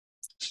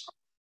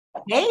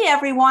Hey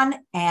everyone,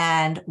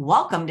 and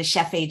welcome to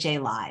Chef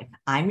AJ Live.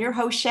 I'm your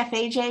host, Chef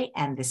AJ,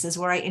 and this is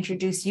where I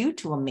introduce you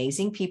to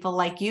amazing people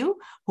like you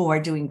who are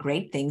doing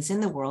great things in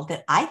the world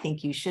that I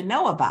think you should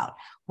know about.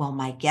 Well,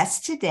 my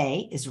guest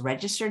today is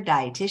registered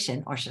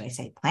dietitian, or should I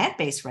say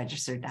plant-based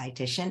registered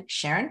dietitian,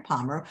 Sharon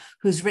Palmer,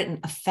 who's written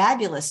a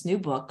fabulous new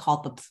book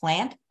called The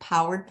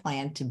Plant-Powered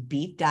Plan to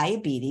Beat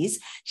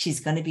Diabetes. She's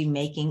going to be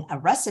making a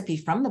recipe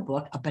from the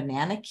book, a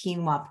banana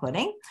quinoa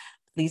pudding.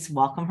 Please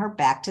welcome her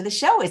back to the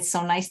show. It's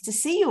so nice to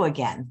see you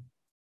again.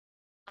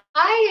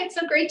 Hi, it's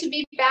so great to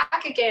be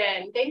back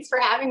again. Thanks for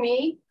having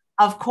me.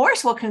 Of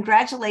course. Well,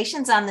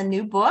 congratulations on the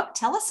new book.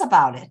 Tell us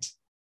about it.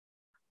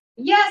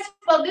 Yes,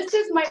 well, this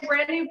is my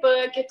brand new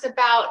book. It's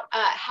about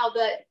how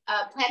the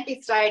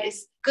plant-based diet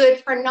is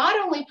good for not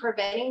only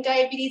preventing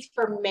diabetes,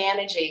 for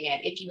managing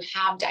it if you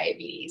have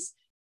diabetes.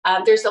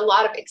 There's a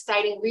lot of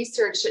exciting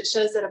research that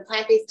shows that a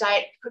plant-based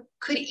diet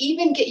could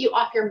even get you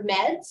off your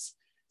meds.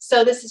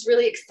 So this is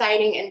really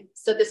exciting. And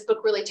so this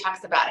book really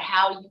talks about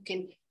how you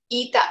can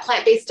eat that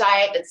plant-based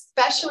diet that's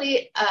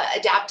specially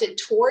adapted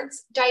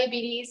towards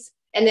diabetes.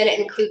 And then it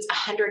includes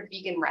 100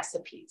 vegan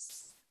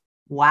recipes.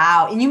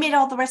 Wow. And you made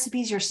all the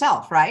recipes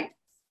yourself, right?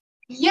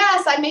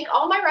 Yes, I make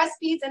all my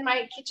recipes in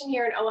my kitchen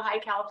here in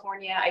Ojai,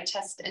 California. I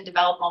test and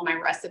develop all my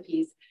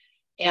recipes.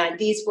 And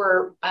these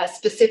were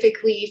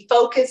specifically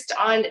focused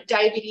on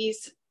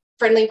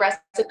diabetes-friendly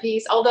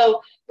recipes,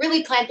 although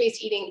really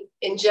plant-based eating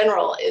in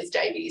general is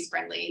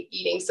diabetes-friendly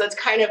eating. So it's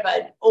kind of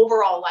an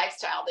overall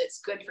lifestyle that's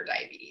good for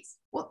diabetes.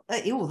 Well,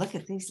 look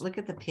at these. Look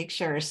at the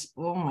pictures.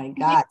 Oh my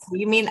God. So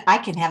you mean I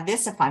can have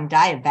this if I'm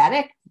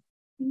diabetic?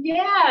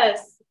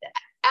 Yes,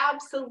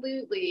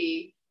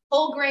 absolutely.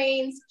 Whole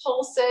grains,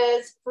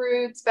 pulses,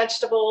 fruits,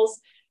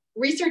 vegetables.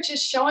 Research is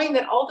showing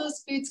that all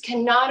those foods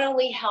can not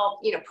only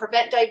help,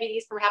 prevent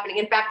diabetes from happening.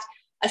 In fact,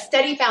 a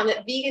study found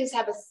that vegans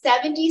have a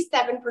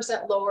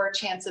 77% lower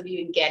chance of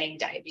even getting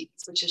diabetes,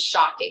 which is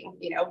shocking,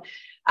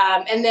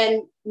 And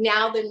then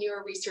now the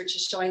newer research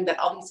is showing that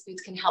all these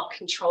foods can help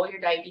control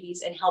your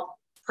diabetes and help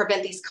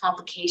prevent these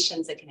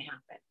complications that can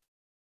happen.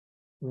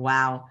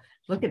 Wow.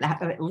 Look at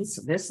that. At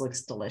least this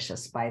looks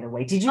delicious, by the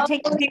way. Did you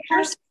take the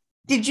pictures?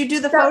 Did you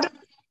do the photo?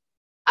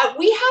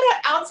 We had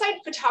an outside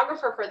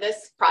photographer for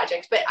this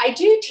project, but I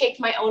do take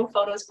my own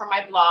photos for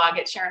my blog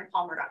at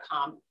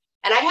sharonpalmer.com.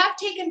 And I have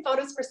taken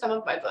photos for some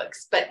of my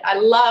books, but I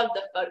love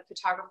the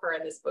photographer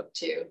in this book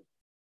too.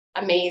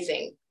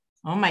 Amazing.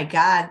 Oh my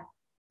God.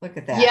 Look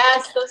at that.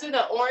 Yes, those are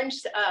the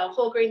orange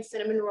whole grain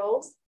cinnamon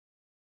rolls.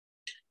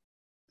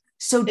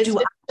 So does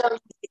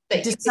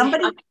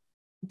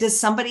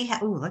somebody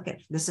have, oh, look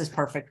at, this is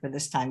perfect for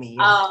this time of year.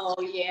 Oh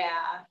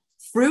yeah.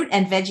 Fruit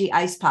and veggie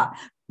ice pop.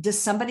 Does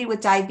somebody with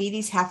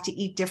diabetes have to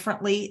eat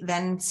differently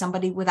than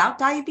somebody without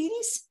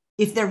diabetes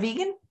if they're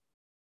vegan?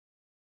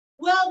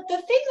 Well, the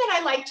thing that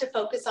I like to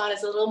focus on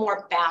is a little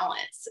more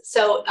balance.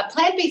 So a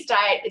plant-based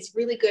diet is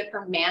really good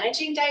for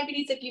managing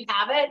diabetes if you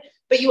have it,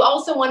 but you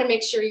also want to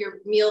make sure your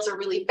meals are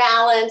really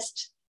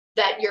balanced,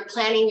 that you're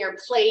planning your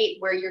plate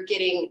where you're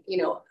getting,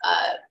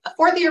 a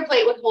fourth of your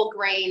plate with whole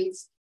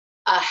grains,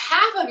 a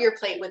half of your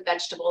plate with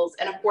vegetables,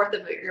 and a fourth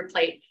of your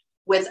plate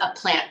with a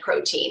plant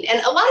protein.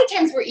 And a lot of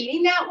times we're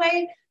eating that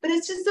way, but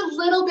it's just a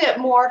little bit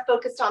more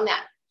focused on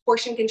that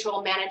portion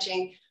control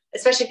managing,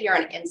 especially if you're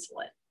on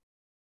insulin.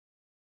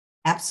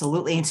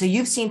 Absolutely. And so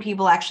you've seen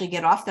people actually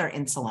get off their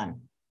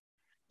insulin.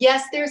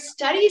 Yes, there's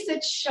studies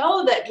that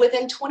show that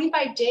within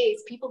 25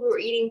 days, people who are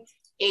eating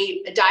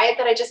a diet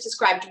that I just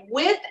described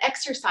with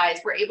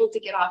exercise were able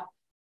to get off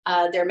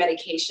their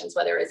medications,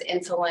 whether it's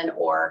insulin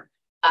or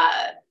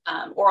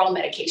oral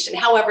medication.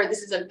 However,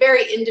 this is a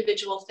very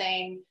individual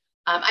thing.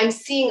 I'm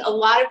seeing a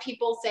lot of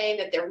people saying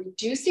that they're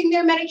reducing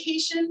their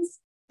medications,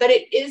 but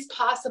it is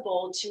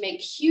possible to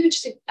make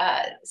huge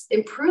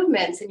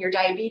improvements in your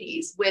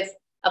diabetes with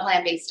a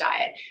plant-based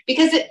diet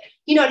because it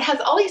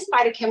has all these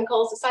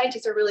phytochemicals. The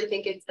scientists are really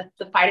thinking it's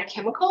the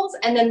phytochemicals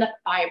and then the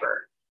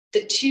fiber,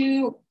 the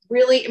two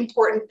really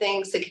important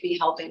things that could be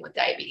helping with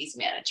diabetes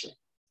management.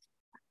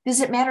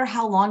 Does it matter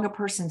how long a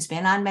person's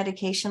been on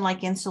medication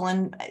like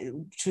insulin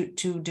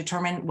to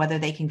determine whether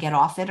they can get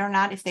off it or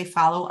not if they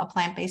follow a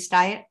plant-based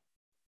diet?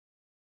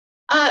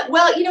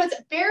 Well, it's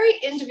very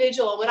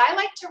individual. What I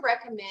like to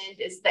recommend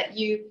is that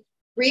you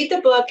read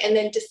the book and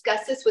then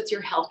discuss this with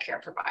your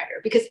healthcare provider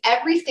because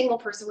every single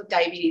person with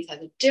diabetes has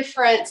a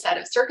different set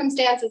of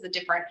circumstances,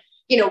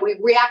 we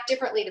react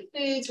differently to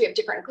foods. We have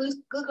different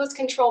glucose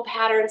control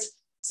patterns.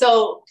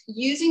 So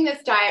using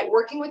this diet,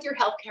 working with your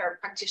healthcare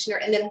practitioner,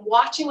 and then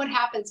watching what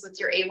happens with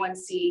your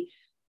A1C,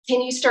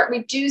 can you start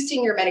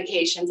reducing your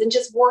medications and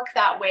just work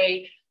that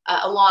way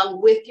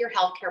along with your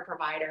healthcare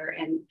provider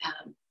and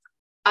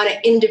on an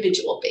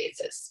individual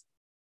basis?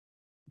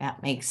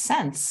 That makes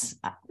sense.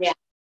 Yeah.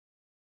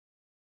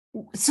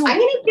 So I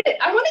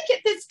want to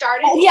get this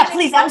started. Oh yeah,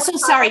 please. I'm so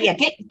sorry. Yeah,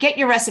 get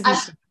your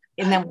recipes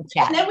and then we'll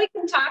chat. And then we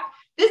can talk.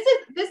 This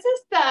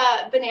is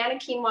the banana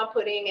quinoa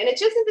pudding, and it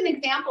just is an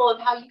example of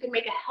how you can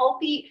make a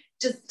healthy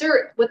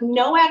dessert with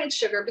no added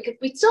sugar, because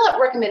we still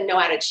recommend no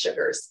added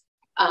sugars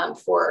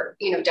for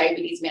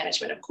diabetes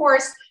management, of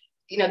course.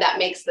 that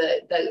makes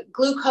the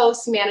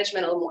glucose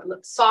management a little more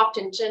soft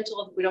and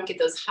gentle. We don't get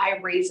those high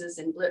raises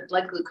in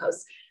blood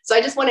glucose. So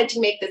I just wanted to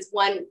make this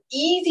one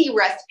easy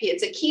recipe.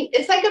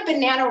 It's like a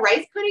banana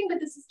rice pudding, but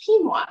this is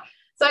quinoa.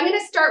 So I'm going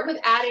to start with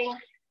adding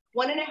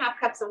 1.5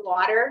 cups of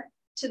water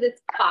to this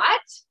pot,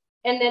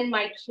 and then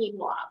my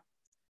quinoa.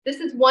 This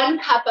is 1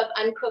 cup of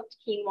uncooked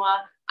quinoa.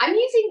 I'm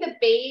using the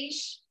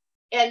beige,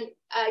 and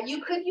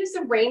you could use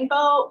the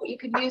rainbow. You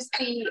could use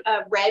the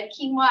red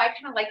quinoa. I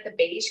kind of like the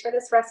beige for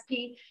this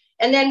recipe.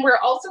 And then we're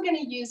also going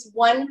to use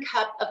 1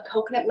 cup of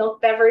coconut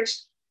milk beverage.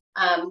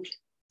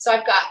 So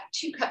I've got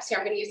 2 cups here.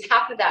 I'm going to use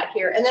half of that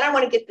here. And then I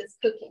want to get this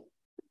cooking.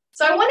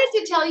 So I wanted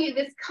to tell you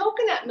this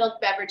coconut milk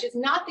beverage is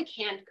not the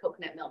canned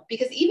coconut milk,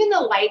 because even the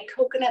light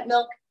coconut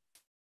milk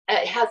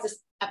has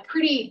a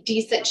pretty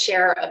decent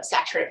share of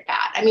saturated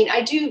fat. I mean,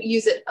 I do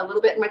use it a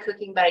little bit in my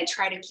cooking, but I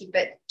try to keep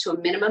it to a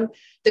minimum.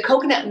 The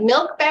coconut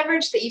milk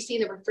beverage that you see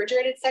in the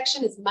refrigerated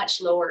section is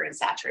much lower in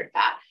saturated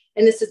fat.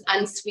 And this is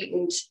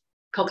unsweetened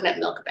coconut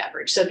milk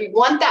beverage. So if you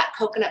want that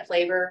coconut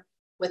flavor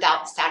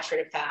without the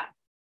saturated fat.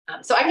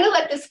 So I'm going to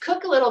let this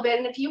cook a little bit.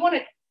 And if you want to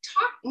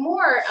talk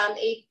more,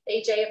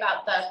 AJ,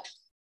 about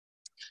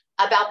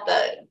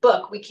the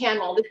book, we can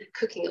while this is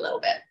cooking a little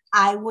bit.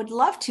 I would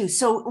love to.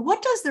 So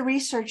what does the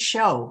research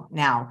show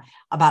now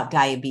about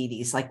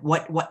diabetes? Like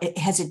what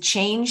has it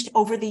changed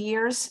over the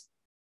years?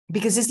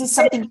 Because this is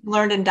something you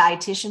learned in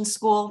dietitian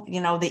school,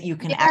 that you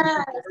can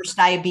actually reverse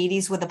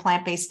diabetes with a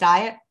plant-based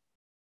diet.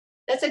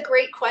 That's a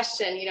great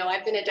question.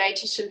 I've been a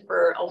dietitian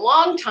for a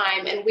long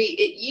time, and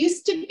it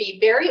used to be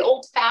very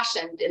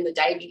old-fashioned in the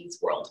diabetes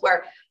world,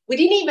 where we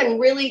didn't even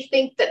really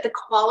think that the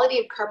quality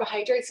of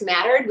carbohydrates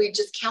mattered. We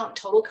just count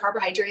total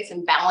carbohydrates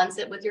and balance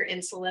it with your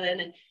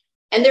insulin.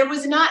 And there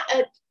was not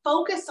a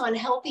focus on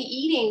healthy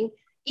eating,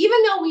 even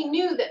though we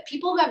knew that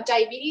people who have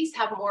diabetes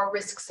have more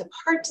risks of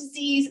heart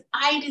disease,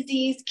 eye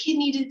disease,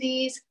 kidney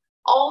disease,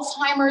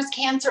 Alzheimer's,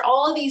 cancer,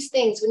 all of these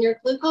things. When your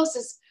glucose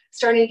is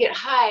starting to get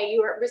high,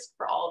 you are at risk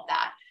for all of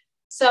that.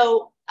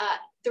 So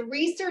the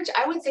research,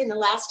 I would say in the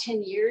last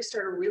 10 years,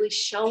 started really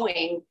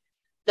showing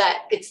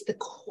that it's the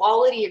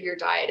quality of your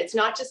diet. It's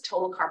not just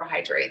total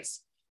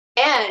carbohydrates.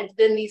 And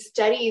then these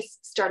studies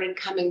started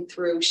coming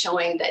through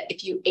showing that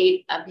if you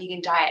ate a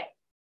vegan diet,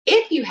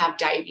 if you have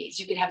diabetes,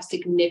 you could have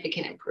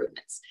significant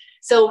improvements.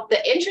 So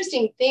the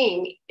interesting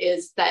thing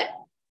is that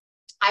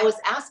I was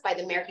asked by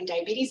the American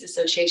Diabetes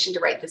Association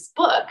to write this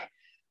book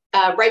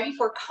right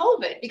before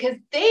COVID, because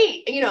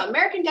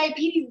American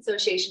Diabetes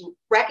Association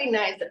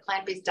recognized that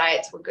plant-based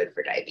diets were good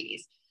for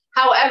diabetes.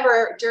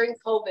 However, during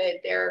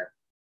COVID, their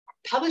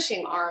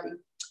publishing arm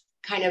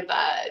kind of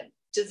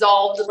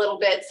dissolved a little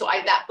bit. So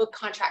that book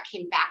contract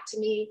came back to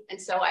me.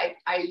 And so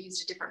I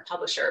used a different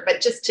publisher,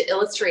 but just to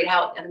illustrate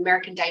how an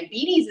American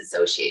Diabetes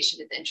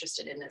Association is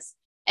interested in this.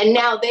 And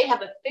now they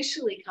have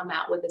officially come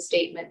out with a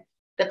statement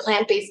that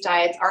plant-based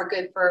diets are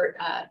good for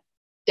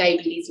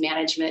diabetes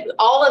management.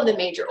 All of the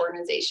major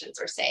organizations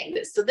are saying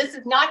this. So this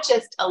is not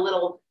just a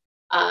little,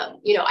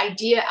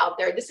 idea out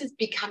there. This is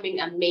becoming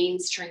a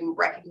mainstream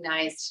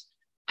recognized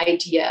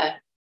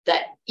idea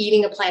that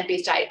eating a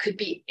plant-based diet could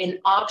be an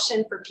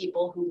option for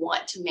people who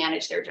want to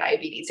manage their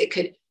diabetes. It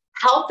could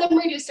help them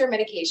reduce their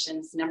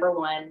medications, number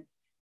 1,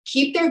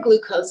 keep their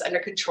glucose under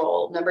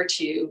control, number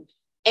 2,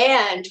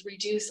 and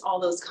reduce all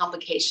those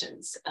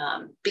complications,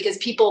 because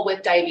people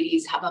with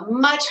diabetes have a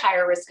much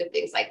higher risk of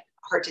things like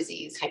heart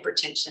disease,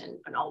 hypertension,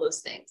 and all those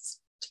things.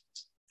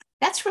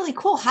 That's really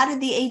cool. How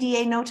did the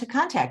ADA know to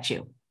contact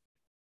you?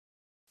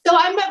 So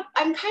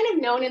I'm kind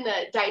of known in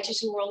the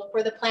dietitian world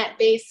for the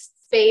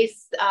plant-based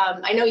space.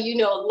 I know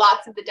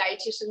lots of the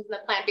dietitians in the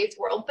plant-based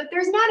world, but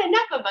there's not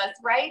enough of us,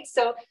 right?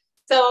 So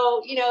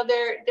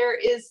there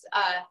is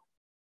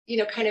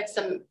kind of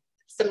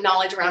some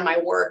knowledge around my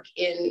work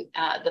in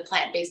the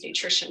plant-based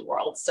nutrition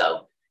world.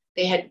 So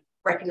they had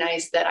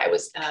recognized that I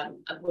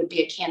would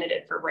be a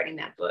candidate for writing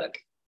that book.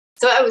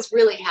 So I was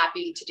really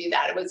happy to do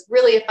that. It was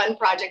really a fun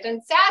project.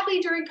 And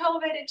sadly, during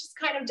COVID, it just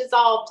kind of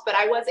dissolved, but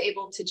I was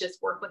able to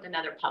just work with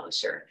another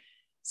publisher.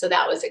 So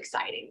that was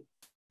exciting.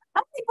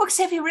 How many books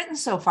have you written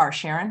so far,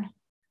 Sharon?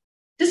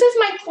 This is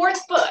my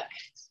 4th book.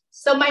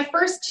 So my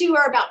first 2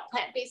 are about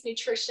plant-based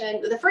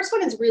nutrition. The first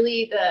one is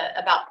really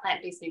about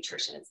plant-based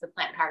nutrition. It's the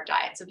Plant-Powered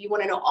Diet. So if you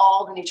want to know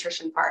all the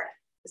nutrition part.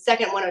 The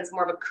second one is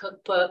more of a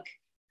cookbook,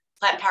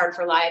 Plant-Powered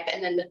for Life.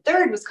 And then the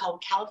third was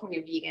called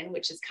California Vegan,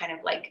 which is kind of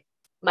like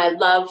my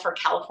love for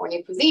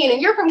California cuisine. And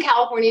you're from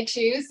California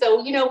too.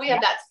 So, we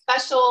have that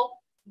special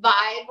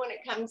vibe when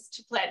it comes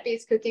to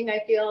plant-based cooking, I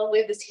feel. We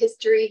have this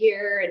history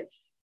here and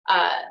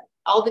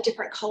all the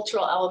different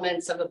cultural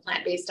elements of a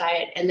plant-based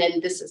diet. And then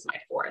this is my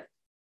 4th.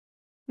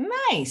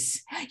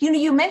 Nice.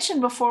 You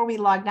mentioned before we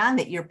logged on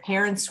that your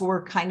parents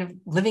were kind of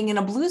living in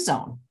a blue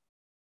zone.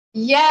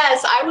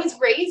 Yes, I was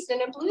raised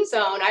in a blue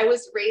zone. I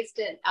was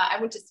raised I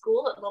went to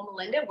school at Loma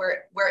Linda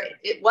where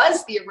it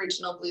was the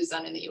original blue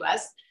zone in the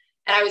US.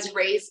 And I was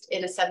raised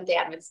in a Seventh-day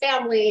Adventist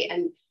family,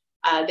 and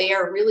they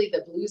are really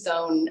the blue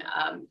zone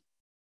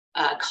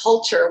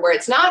culture where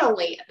it's not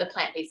only the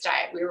plant-based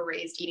diet. We were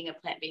raised eating a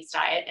plant-based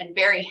diet and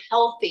very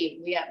healthy.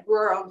 We grew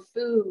our own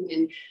food,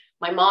 and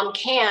my mom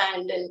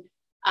canned, and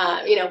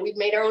we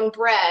made our own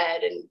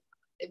bread, and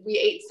we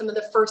ate some of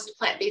the first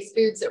plant-based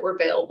foods that were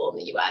available in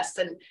the US.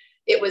 And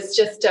it was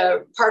just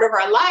a part of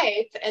our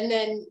life. And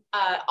then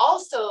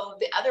also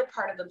the other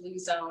part of the blue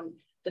zone,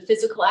 the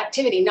physical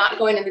activity, not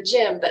going to the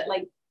gym, but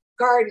like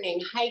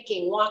gardening,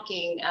 hiking,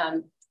 walking,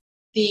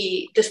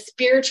 the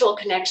spiritual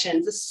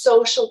connections, the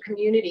social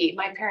community.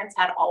 My parents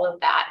had all of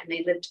that, and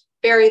they lived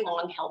very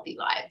long, healthy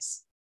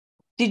lives.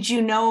 Did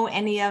you know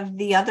any of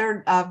the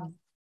other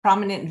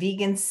prominent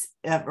vegans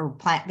or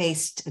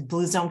plant-based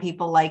blue zone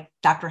people like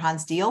Dr.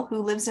 Hans Deal,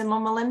 who lives in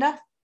Loma Linda?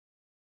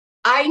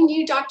 I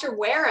knew Dr.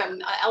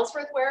 Wareham,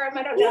 Ellsworth Wareham.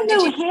 I don't know. You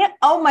knew him?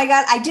 Oh my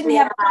God. I didn't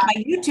have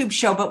my YouTube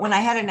show, but when I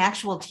had an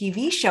actual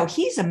TV show,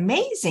 he's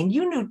amazing.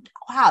 You knew,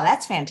 wow,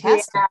 that's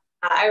fantastic. Yeah.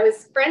 I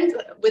was friends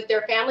with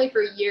their family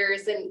for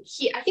years, and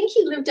I think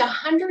he lived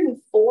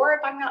 104, if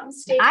I'm not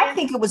mistaken. I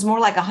think it was more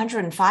like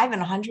 105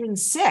 and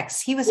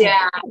 106. He was,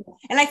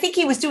 and I think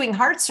he was doing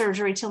heart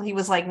surgery till he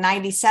was like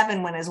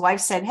 97 when his wife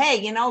said,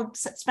 "Hey,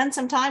 spend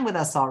some time with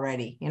us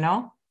already."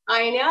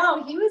 I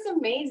know, he was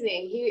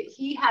amazing.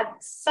 He had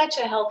such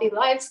a healthy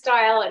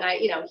lifestyle, and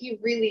he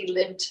really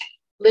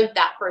lived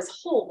that for his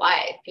whole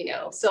life.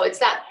 So it's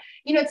that.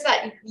 It's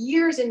that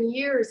years and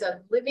years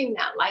of living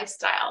that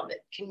lifestyle that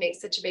can make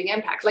such a big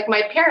impact. Like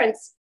my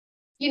parents,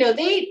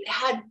 they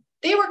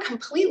were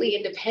completely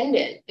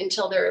independent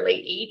until their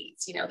late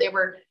 80s.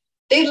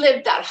 They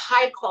lived that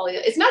high quality.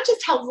 It's not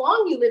just how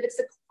long you live, it's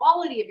the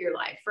quality of your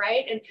life,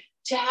 right? And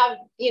to have,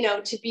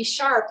 to be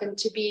sharp and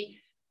to be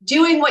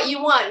doing what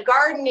you want,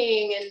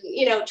 gardening and,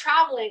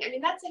 traveling. I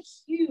mean, that's a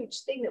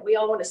huge thing that we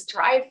all want to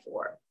strive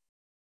for.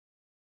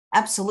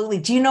 Absolutely.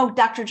 Do you know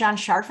Dr. John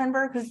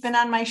Scharfenberg, who's been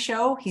on my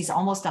show? He's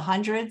almost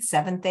 100,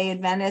 Seventh-day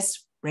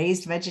Adventist,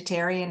 raised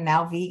vegetarian,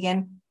 now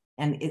vegan.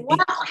 And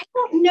I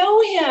don't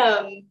know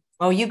him.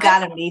 Oh, you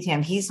got to meet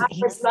him.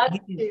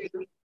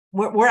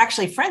 We're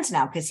actually friends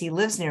now because he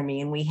lives near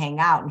me and we hang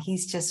out. And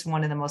he's just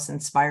one of the most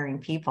inspiring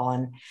people,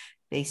 and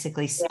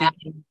basically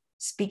speaking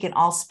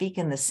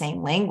the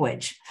same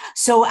language.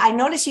 So I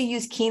notice you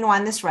use quinoa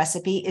in this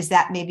recipe. Is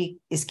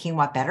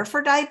quinoa better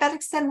for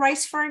diabetics than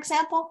rice, for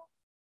example?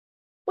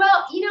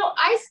 Well,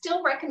 I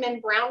still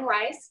recommend brown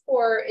rice,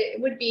 or it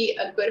would be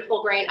a good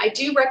whole grain. I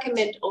do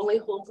recommend only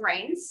whole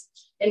grains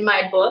in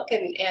my book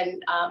and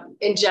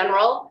in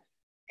general.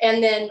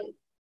 And then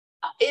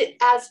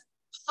as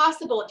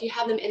possible, if you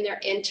have them in their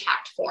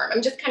intact form.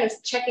 I'm just kind of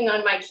checking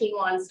on my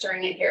quinoa and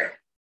stirring it here.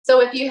 So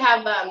if you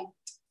have,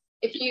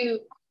 if you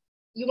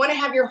want to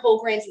have your whole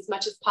grains as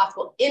much as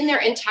possible in their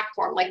intact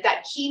form, like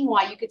that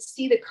quinoa, you could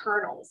see the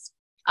kernels.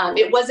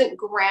 It wasn't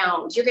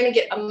ground. You're going to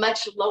get a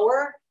much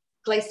lower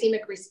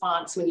glycemic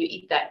response when you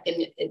eat that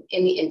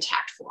in the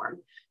intact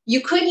form.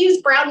 You could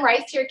use brown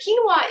rice here.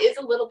 Quinoa is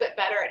a little bit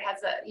better. It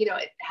has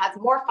it has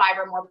more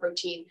fiber, more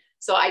protein.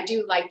 So I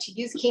do like to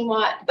use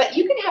quinoa, but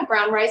you can have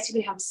brown rice, you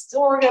can have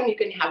sorghum, you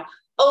can have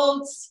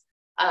oats,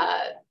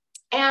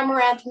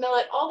 amaranth,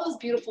 millet, all those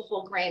beautiful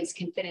whole grains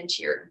can fit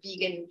into your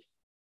vegan,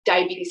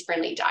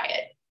 diabetes-friendly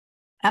diet.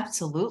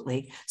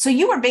 Absolutely. So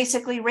you were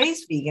basically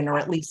raised vegan, or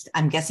at least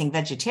I'm guessing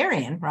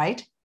vegetarian,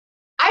 right?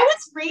 I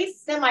was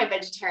raised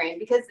semi-vegetarian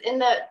because in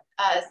the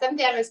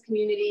Seventh-day Adventist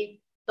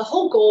community, the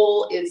whole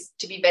goal is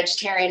to be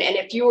vegetarian. And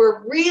if you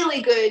were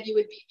really good, you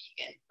would be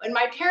vegan. And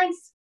my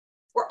parents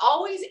were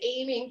always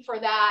aiming for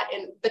that.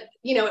 But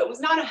it was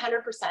not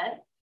 100%.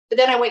 But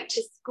then I went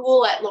to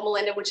school at Loma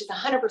Linda, which is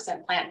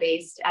 100%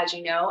 plant-based, as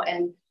you know.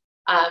 And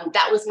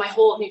that was my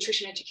whole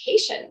nutrition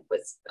education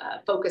was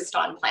focused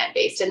on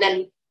plant-based. And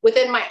then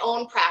within my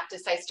own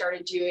practice, I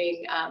started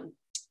doing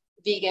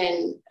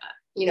vegan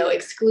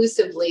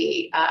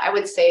exclusively, I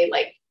would say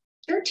like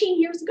 13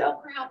 years ago,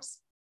 perhaps.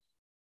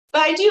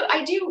 But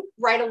I do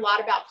write a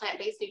lot about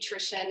plant-based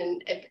nutrition,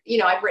 and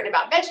I've written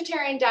about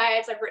vegetarian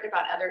diets. I've written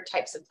about other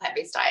types of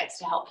plant-based diets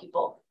to help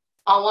people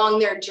along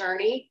their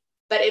journey.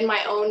 But in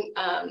my own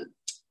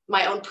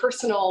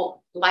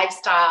personal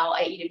lifestyle,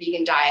 I eat a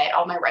vegan diet.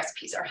 All my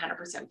recipes are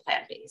 100%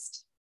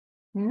 plant-based.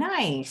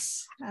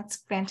 Nice.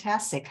 That's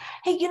fantastic.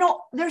 Hey,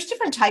 there's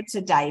different types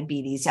of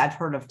diabetes. I've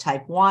heard of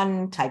type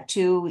 1, type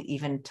 2,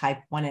 even type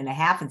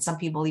 1.5, and some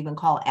people even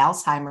call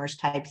Alzheimer's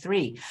type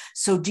 3.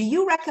 So do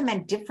you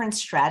recommend different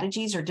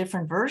strategies or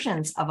different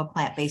versions of a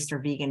plant-based or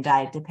vegan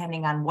diet,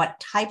 depending on what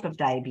type of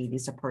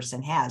diabetes a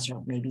person has,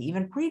 or maybe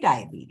even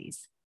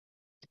pre-diabetes?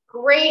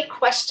 Great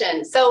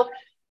question. So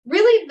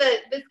really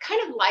this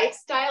kind of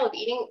lifestyle of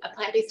eating a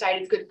plant-based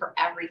diet is good for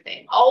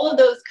everything, all of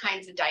those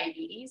kinds of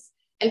diabetes.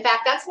 In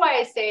fact, that's why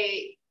I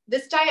say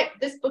this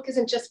book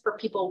isn't just for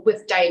people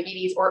with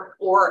diabetes or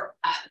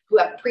who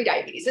have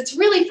pre-diabetes. It's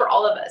really for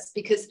all of us,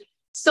 because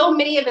so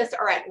many of us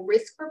are at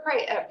risk for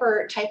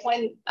type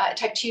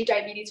 2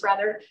 diabetes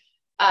rather.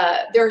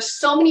 There are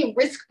so many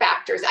risk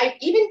factors.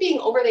 Even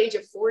being over the age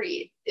of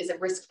 40 is a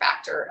risk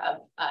factor of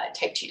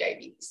type 2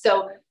 diabetes.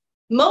 So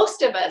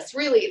most of us,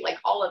 really, like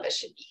all of us,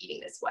 should be eating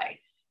this way.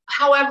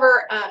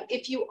 However,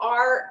 if you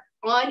are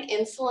on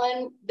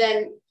insulin,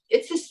 then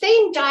it's the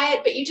same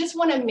diet, but you just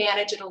want to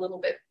manage it a little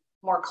bit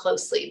more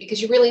closely,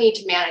 because you really need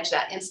to manage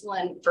that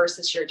insulin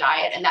versus your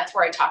diet. And that's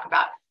where I talk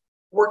about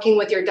working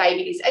with your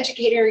diabetes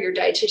educator, your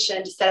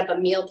dietitian, to set up a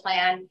meal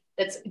plan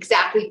that's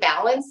exactly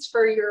balanced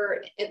for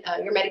your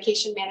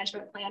medication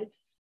management plan.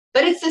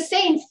 But it's the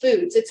same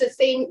foods. It's the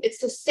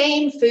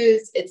same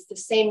foods. It's the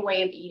same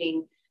way of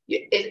eating.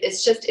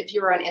 It's just, if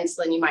you're on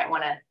insulin, you might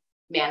want to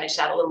manage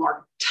that a little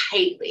more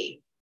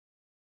tightly.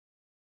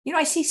 You know,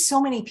 I see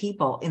so many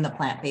people in the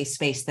plant-based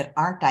space that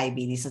aren't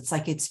diabetes. It's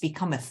like it's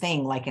become a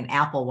thing, like an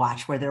Apple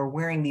Watch, where they're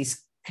wearing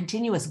these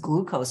continuous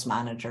glucose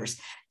monitors.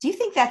 Do you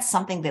think that's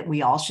something that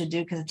we all should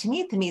do? Because to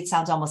me, it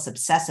sounds almost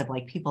obsessive,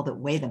 like people that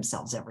weigh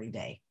themselves every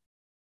day.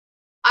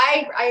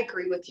 I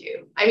agree with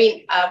you. I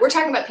mean, we're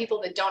talking about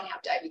people that don't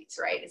have diabetes,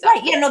 right? Is that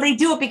right? Yeah, no, they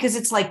do it because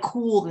it's like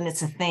cool and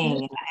it's a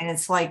thing. And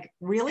it's like,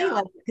 really? Yeah.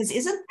 Like, because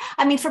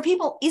for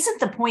people, isn't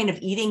the point of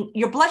eating,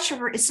 your blood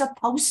sugar is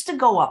supposed to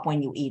go up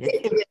when you eat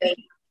it.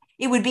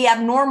 It would be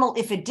abnormal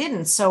if it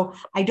didn't. So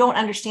I don't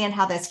understand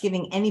how that's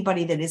giving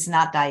anybody that is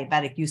not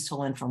diabetic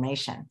useful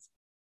information.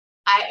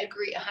 I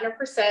agree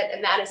 100%.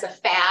 And that is a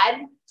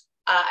fad.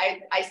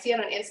 I see it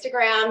on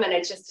Instagram, and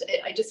I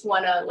just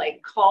want to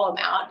like call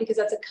them out, because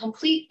that's a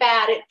complete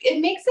fad.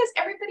 It makes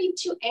everybody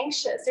too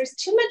anxious. There's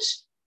too much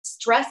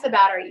stress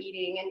about our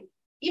eating. And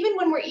even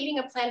when we're eating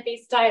a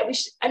plant-based diet,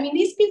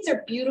 these foods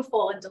are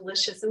beautiful and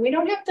delicious, and we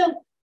don't have to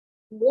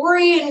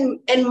worry and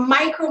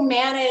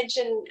micromanage,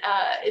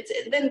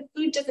 and then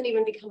food doesn't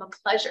even become a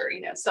pleasure,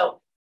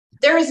 so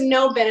there is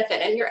no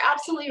benefit. And you're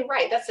absolutely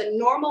right. That's a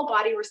normal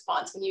body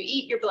response. When you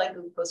eat, your blood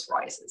glucose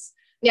rises.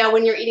 Now,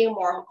 when you're eating a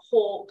more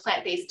whole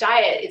plant-based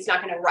diet, it's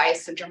not going to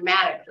rise so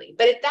dramatically,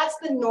 but that's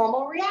the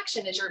normal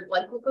reaction. As your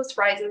blood glucose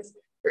rises,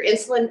 your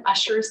insulin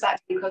ushers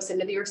that glucose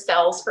into your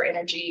cells for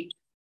energy.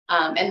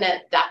 And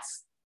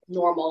that's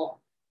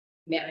normal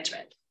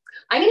management.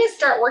 I'm going to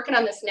start working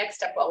on this next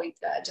step while we,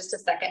 just a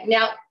second.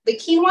 Now, the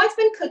quinoa's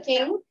been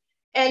cooking,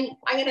 and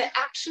I'm going to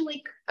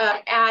actually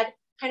add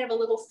kind of a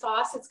little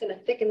sauce. It's going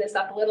to thicken this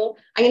up a little.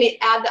 I'm going to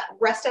add the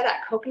rest of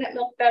that coconut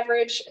milk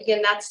beverage.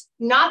 Again, that's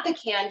not the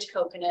canned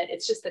coconut.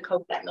 It's just the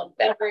coconut milk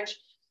beverage.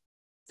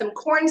 Some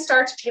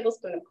cornstarch, a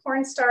tablespoon of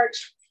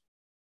cornstarch.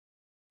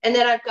 And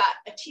then I've got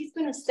a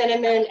teaspoon of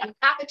cinnamon and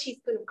half a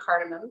teaspoon of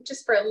cardamom,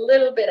 just for a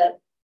little bit of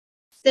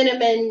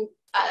cinnamon,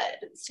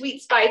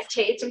 sweet spice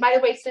taste. And by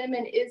the way,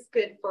 cinnamon is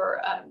good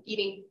for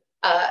eating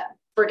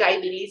for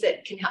diabetes.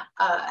 It can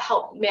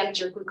help manage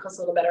your glucose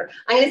a little better.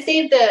 I'm going to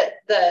save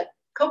the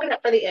coconut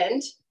for the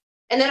end,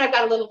 and then I've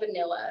got a little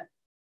vanilla.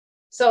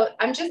 So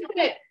I'm just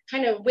going to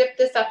kind of whip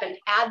this up and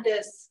add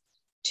this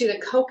to the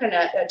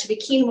coconut, to the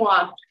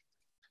quinoa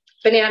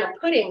banana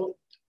pudding.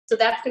 So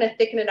that's going to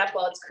thicken it up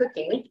while it's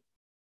cooking.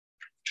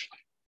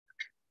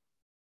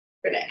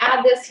 We're going to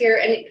add this here,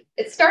 and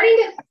it's starting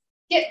to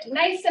get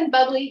nice and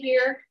bubbly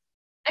here.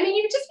 I mean,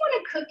 you just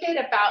want to cook it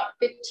about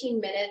 15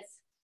 minutes.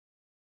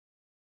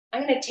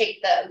 I'm going to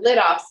take the lid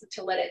off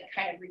to let it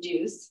kind of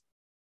reduce.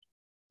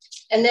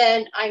 And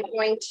then I'm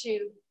going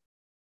to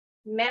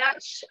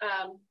mash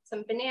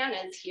some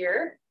bananas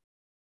here.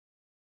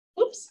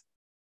 Oops.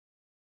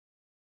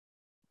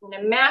 I'm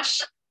going to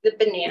mash the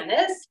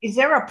bananas. Is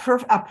there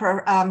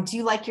do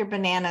you like your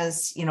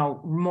bananas,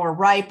 more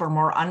ripe or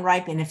more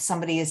unripe? And if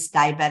somebody is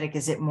diabetic,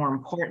 is it more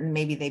important?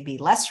 Maybe they be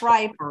less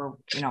ripe, or,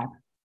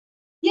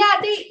 Yeah,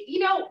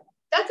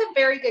 that's a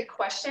very good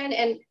question.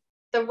 And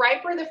the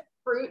riper the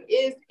fruit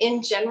is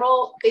in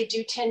general, they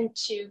do tend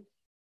to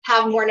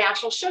have more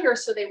natural sugar,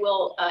 so they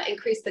will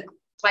increase the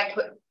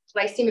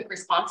glycemic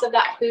response of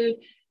that food.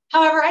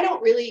 However, I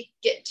don't really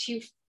get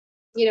too,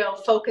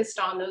 focused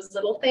on those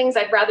little things.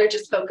 I'd rather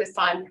just focus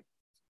on,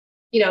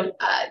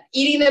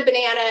 eating the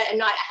banana and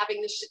not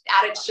having the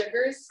added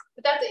sugars.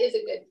 But that is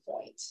a good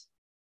point.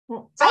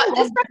 So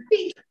this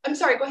recipe, I'm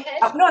sorry, go ahead.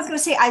 No, I was going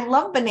to say, I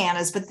love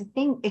bananas, but the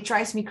thing, it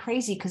drives me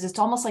crazy because it's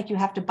almost like you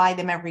have to buy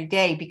them every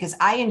day, because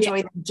I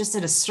enjoy them just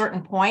at a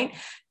certain point.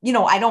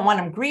 I don't want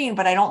them green,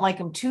 but I don't like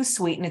them too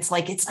sweet. And it's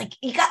like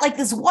you got like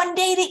this one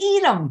day to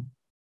eat them.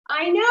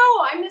 I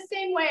know, I'm the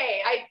same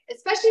way.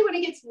 Especially when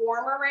it gets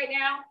warmer right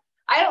now,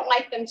 I don't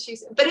like them too,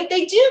 but if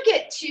they do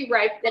get too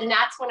ripe, then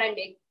that's when I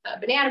make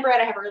banana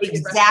bread. I have a really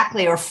good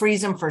recipe. Or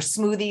freeze them for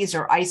smoothies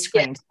or ice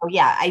cream.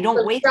 Yeah. So I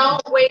don't waste them.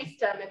 Don't waste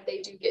them if they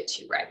do get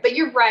too ripe. But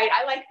you're right.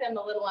 I like them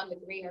a little on the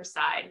greener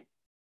side.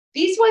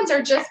 These ones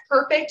are just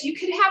perfect. You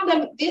could have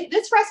them.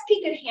 This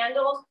recipe could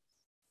handle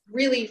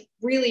really,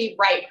 really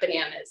ripe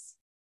bananas.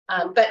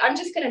 But I'm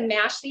just going to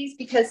mash these,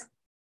 because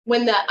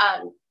when the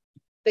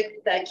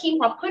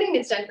quinoa pudding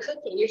is done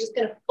cooking, you're just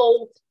going to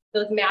fold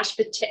those mashed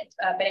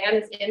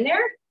bananas in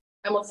there.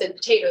 I almost said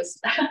potatoes.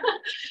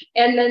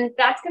 And then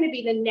that's going to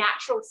be the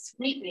natural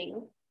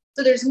sweetening.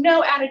 So there's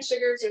no added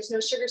sugars. There's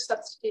no sugar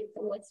substitutes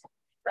in this.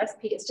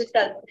 recipe. It's just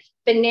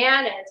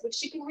bananas,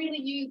 which you can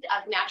really use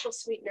as natural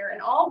sweetener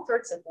and all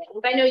sorts of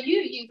things. I know you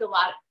use a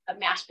lot of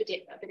mashed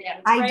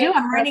bananas. I right? do.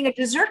 I'm writing a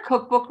dessert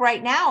cookbook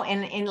right now.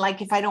 And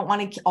like, if I don't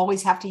want to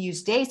always have to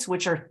use dates,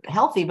 which are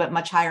healthy, but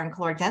much higher in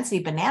caloric density,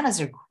 bananas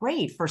are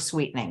great for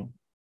sweetening.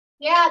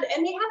 Yeah.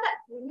 And they have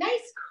that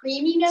nice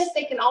creaminess.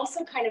 They can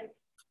also kind of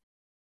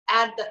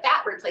add the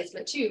fat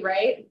replacement too,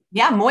 right?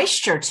 Yeah,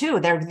 moisture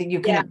too. There you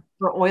can, Yeah.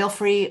 for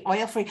oil-free.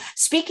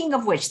 Speaking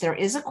of which, there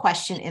is a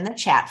question in the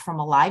chat from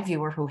a live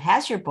viewer who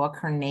has your book.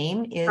 Her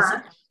name is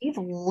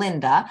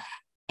Linda.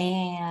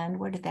 And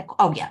where did that go?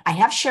 Oh, yeah. I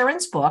have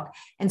Sharon's book,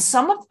 and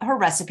some of her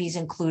recipes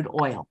include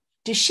oil.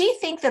 Does she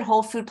think that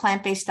whole food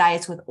plant-based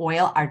diets with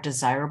oil are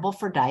desirable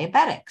for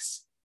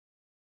diabetics?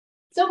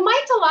 So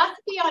my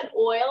philosophy on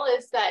oil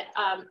is that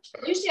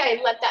usually I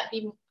let that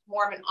be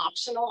more of an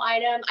optional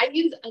item. I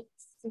use a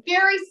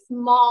very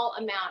small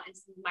amount in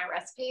some of my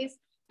recipes,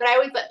 but I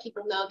always let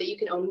people know that you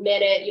can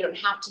omit it. You don't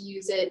have to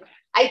use it.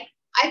 I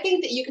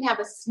think that you can have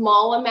a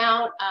small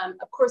amount.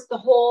 Of course, the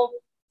whole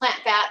plant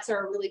fats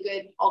are a really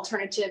good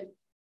alternative.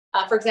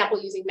 For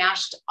example, using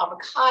mashed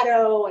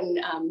avocado and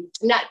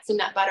nuts and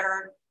nut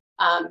butter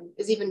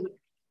is even,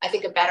 I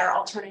think, a better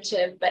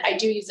alternative. But I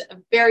do use a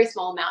very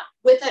small amount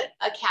with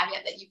a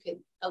caveat that you can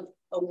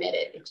omit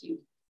it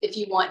if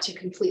you want to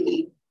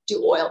completely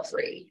do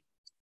oil-free.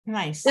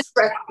 Nice. This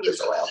recipe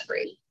is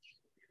oil-free.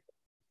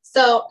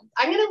 So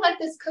I'm going to let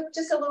this cook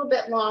just a little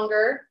bit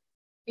longer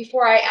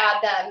before I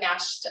add the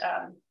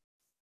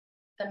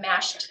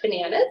mashed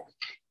bananas.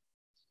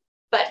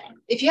 But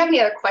if you have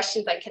any other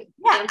questions, I can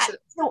answer.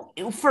 So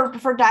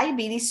for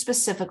diabetes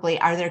specifically,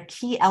 are there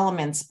key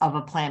elements of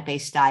a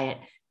plant-based diet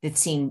that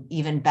seem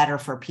even better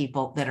for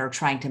people that are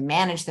trying to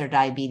manage their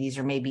diabetes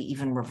or maybe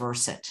even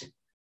reverse it?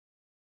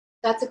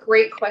 That's a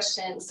great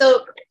question.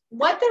 So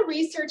what the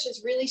research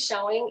is really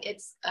showing,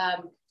 it's,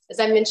 as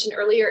I mentioned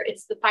earlier,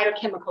 it's the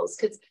phytochemicals,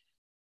 because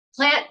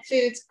plant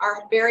foods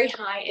are very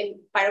high in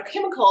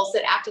phytochemicals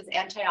that act as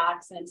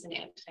antioxidants and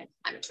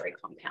anti-inflammatory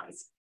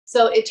compounds.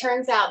 So it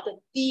turns out that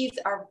these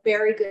are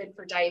very good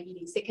for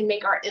diabetes. They can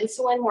make our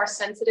insulin more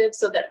sensitive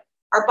so that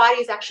our body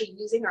is actually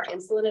using our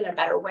insulin in a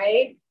better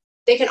way.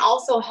 They can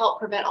also help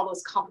prevent all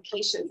those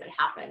complications that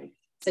happen,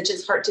 such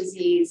as heart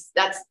disease.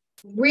 That's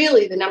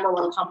really the number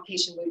one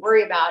complication we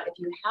worry about if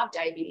you have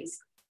diabetes,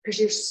 because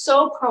you're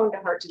so prone to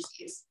heart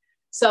disease.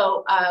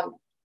 So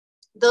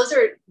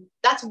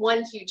that's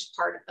one huge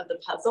part of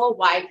the puzzle,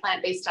 why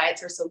plant-based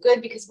diets are so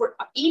good, because we're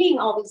eating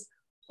all these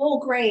whole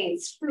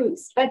grains,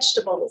 fruits,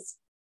 vegetables,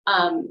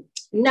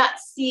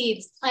 nuts,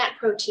 seeds, plant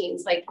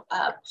proteins like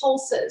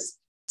pulses.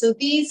 So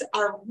these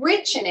are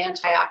rich in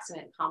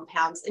antioxidant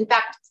compounds. In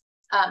fact,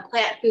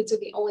 plant foods are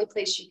the only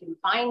place you can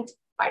find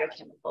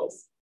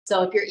phytochemicals.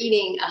 So if you're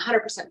eating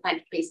 100%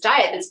 plant-based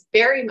diet that's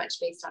very much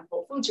based on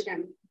whole foods,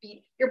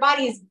 your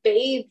body is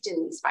bathed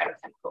in these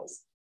phytochemicals.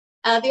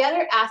 The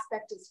other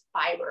aspect is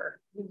fiber.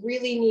 We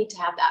really need to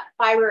have that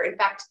fiber. In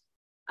fact,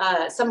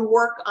 some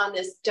work on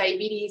this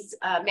diabetes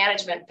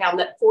management found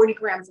that 40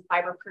 grams of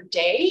fiber per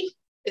day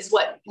is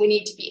what we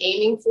need to be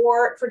aiming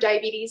for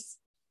diabetes.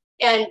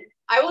 And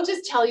I will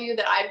just tell you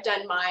that I've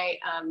done my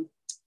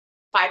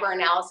fiber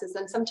analysis,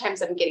 and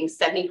sometimes I'm getting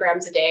 70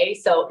 grams a day.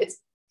 So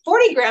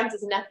 40 grams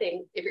is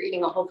nothing if you're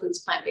eating a whole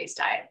foods plant-based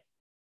diet.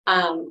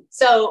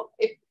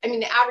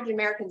 The average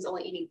American is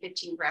only eating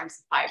 15 grams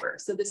of fiber.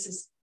 So this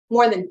is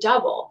more than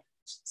double.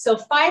 So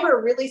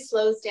fiber really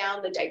slows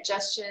down the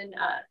digestion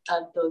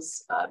of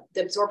those,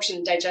 the absorption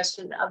and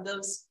digestion of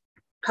those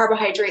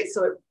carbohydrates.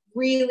 So it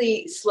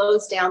really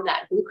slows down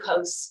that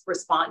glucose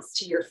response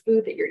to your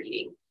food that you're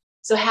eating.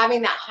 So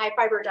having that high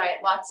fiber diet,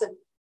 lots of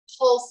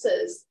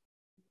pulses.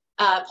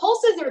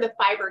 Pulses are the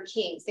fiber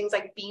kings, things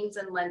like beans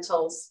and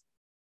lentils,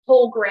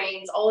 whole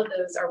grains, all of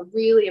those are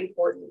really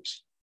important.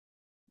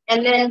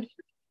 And then,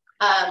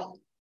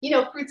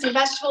 fruits and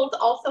vegetables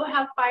also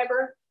have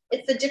fiber.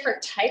 It's the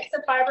different types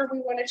of fiber we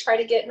want to try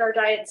to get in our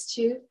diets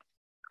too.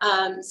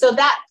 So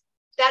that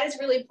is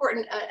really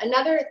important.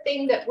 Another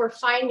thing that we're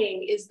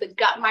finding is the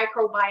gut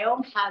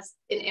microbiome has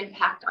an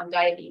impact on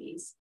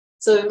diabetes.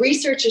 So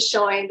research is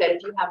showing that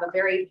if you have a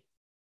very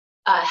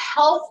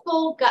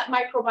healthful gut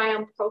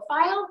microbiome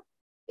profile,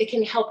 it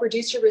can help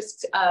reduce your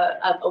risks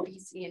of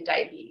obesity and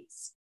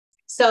diabetes.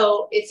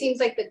 So it seems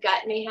like the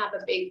gut may have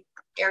a big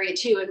area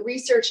too. And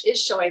research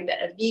is showing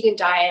that a vegan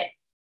diet,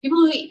 people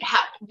who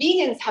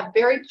vegans have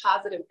very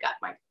positive gut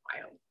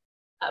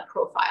microbiome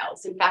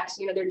profiles. In fact,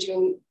 they're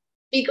doing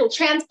fecal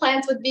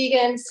transplants with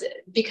vegans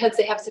because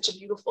they have such a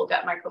beautiful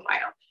gut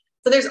microbiome.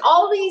 So there's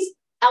all these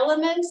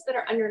elements that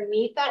are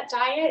underneath that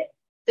diet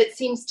that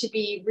seems to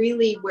be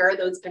really where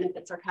those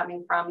benefits are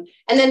coming from.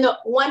 And then the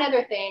one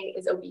other thing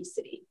is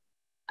obesity.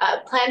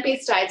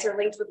 Plant-based diets are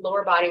linked with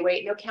lower body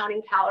weight, no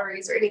counting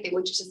calories or anything,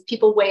 which is just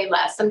people weigh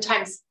less,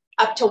 sometimes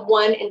up to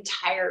one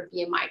entire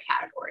BMI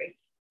category.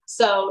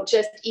 So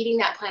just eating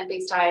that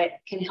plant-based diet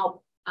can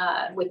help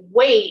with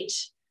weight,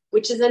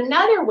 which is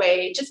another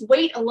way, just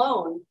weight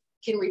alone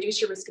can reduce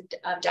your risk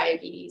of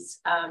diabetes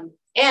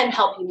and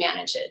help you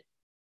manage it.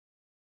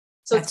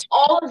 So it's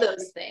all of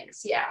those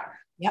things. Yeah.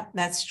 Yep,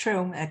 that's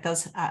true. It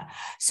goes.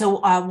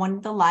 One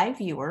of the live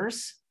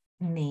viewers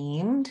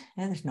named,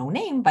 and there's no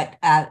name, but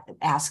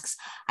asks,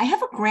 I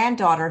have a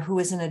granddaughter who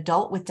is an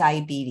adult with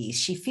diabetes.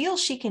 She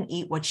feels she can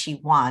eat what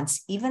she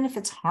wants, even if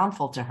it's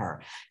harmful to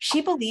her.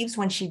 She believes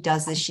when she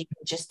does this, she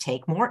can just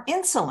take more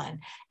insulin.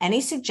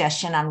 Any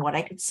suggestion on what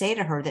I could say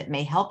to her that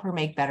may help her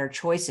make better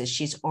choices?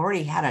 She's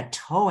already had a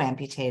toe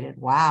amputated.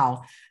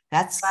 Wow.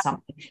 That's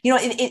something,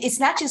 it's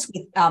not just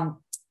with,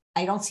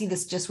 I don't see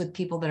this just with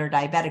people that are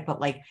diabetic, but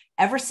like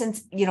ever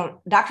since,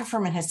 Dr.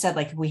 Furman has said,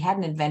 like, if we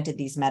hadn't invented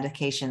these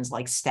medications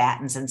like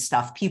statins and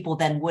stuff, people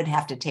then would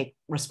have to take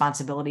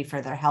responsibility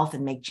for their health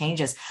and make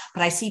changes.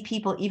 But I see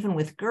people, even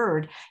with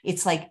GERD,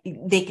 it's like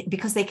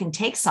because they can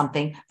take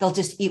something, they'll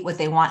just eat what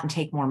they want and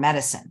take more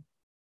medicine.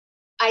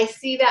 I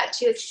see that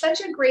too. It's such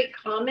a great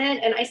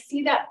comment. And I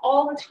see that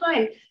all the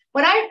time.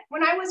 When I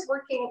was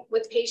working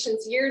with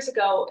patients years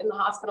ago in the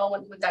hospital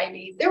with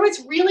diabetes, there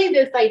was really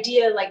this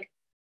idea like,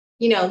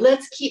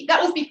 that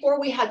was before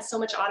we had so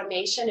much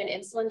automation and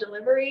insulin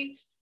delivery.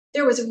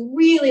 There was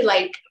really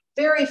like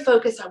very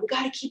focused on, we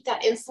got to keep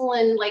that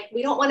insulin, like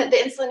we don't want the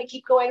insulin to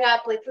keep going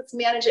up, like let's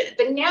manage it.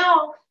 But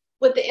now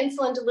with the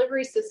insulin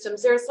delivery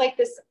systems, there's like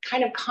this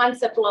kind of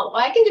concept, well,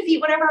 I can just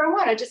eat whatever I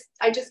want.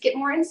 I just get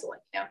more insulin,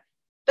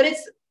 But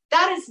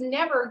that is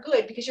never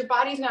good because your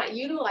body's not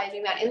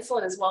utilizing that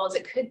insulin as well as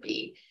it could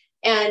be.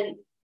 And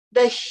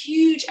the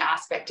huge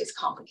aspect is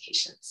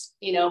complications.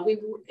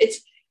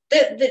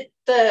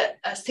 The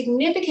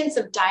significance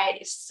of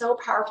diet is so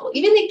powerful.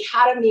 Even the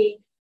Academy,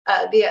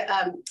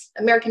 the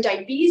American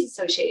Diabetes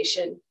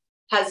Association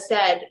has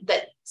said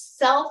that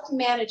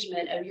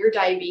self-management of your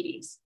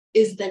diabetes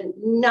is the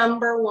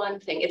number one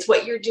thing. It's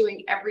what you're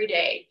doing every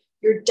day.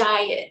 Your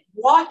diet,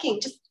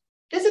 walking, just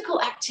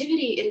physical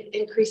activity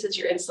increases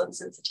your insulin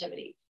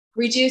sensitivity,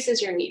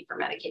 reduces your need for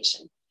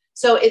medication.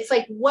 So it's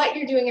like what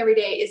you're doing every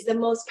day is the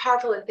most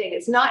powerful thing.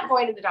 It's not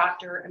going to the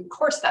doctor. And of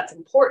course, that's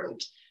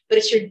important, but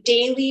it's your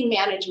daily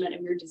management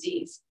of your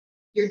disease,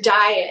 your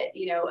diet,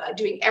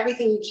 doing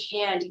everything you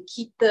can to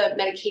keep the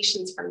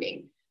medications from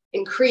being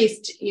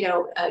increased,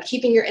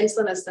 keeping your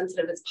insulin as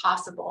sensitive as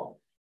possible,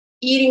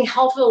 eating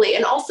healthily,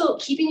 and also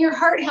keeping your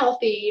heart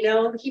healthy,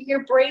 keeping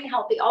your brain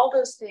healthy, all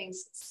those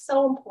things,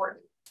 so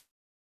important.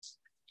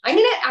 I'm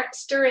going to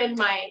stir in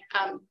my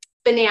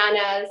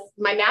bananas,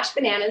 my mashed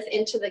bananas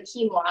into the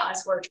quinoa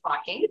as we're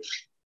talking.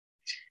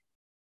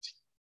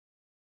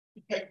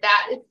 Because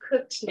that is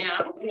cooked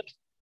now.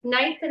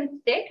 Nice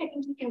and thick. I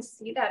think you can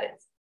see that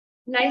it's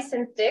nice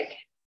and thick.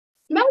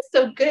 It smells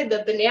so good,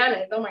 the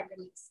bananas. Oh my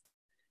goodness.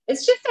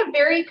 It's just a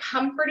very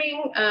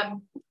comforting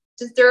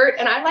dessert.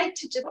 And I like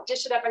to just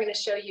dish it up. I'm going to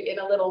show you in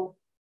a little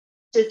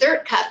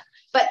dessert cup.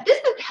 But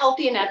this is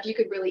healthy enough you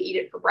could really eat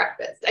it for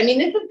breakfast. I mean,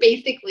 this is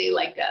basically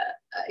like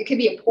it could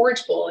be a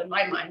porridge bowl in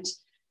my mind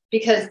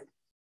because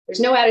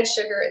there's no added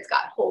sugar. It's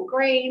got whole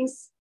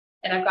grains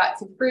and I've got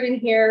some fruit in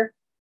here.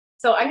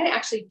 So I'm going to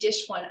actually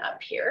dish one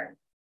up here.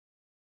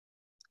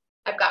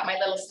 I've got my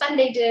little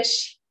Sunday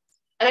dish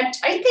and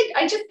I think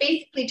I just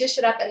basically dish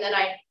it up and then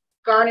I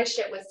garnish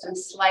it with some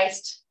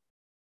sliced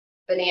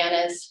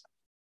bananas.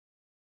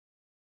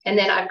 And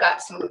then I've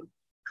got some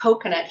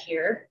coconut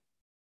here.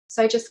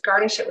 So I just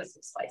garnish it with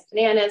some sliced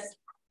bananas.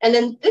 And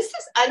then this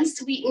is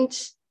unsweetened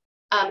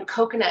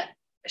coconut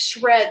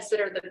shreds that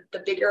are the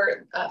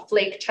bigger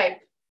flake type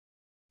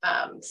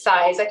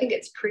size. I think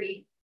it's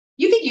pretty,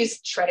 you could use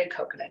shredded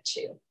coconut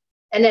too.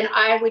 And then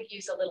I would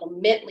use a little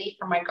mint leaf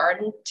from my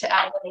garden to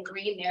add a little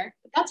green there.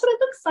 But that's what it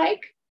looks like.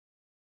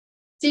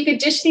 So you could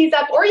dish these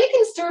up or you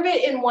can serve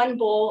it in one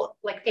bowl,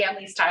 like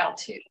family style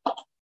too.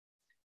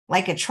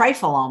 Like a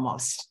trifle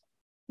almost.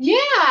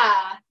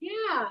 Yeah.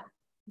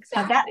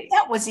 Exactly.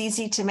 That was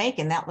easy to make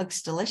and that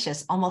looks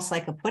delicious. Almost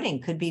like a pudding,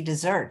 could be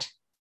dessert.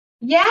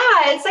 Yeah,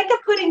 it's like a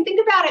pudding.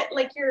 Think about it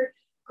like your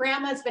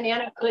grandma's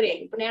banana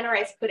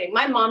rice pudding.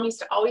 My mom used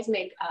to always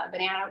make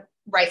banana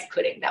rice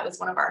pudding. That was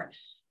one of our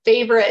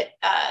favorite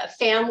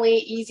family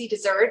easy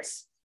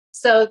desserts.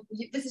 So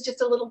this is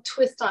just a little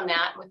twist on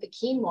that with the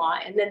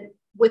quinoa. And then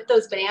with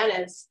those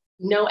bananas,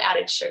 no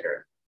added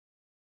sugar.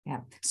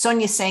 Yeah.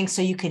 Sonia's saying,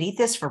 so you could eat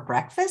this for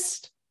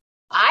breakfast?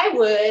 I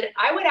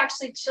would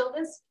actually chill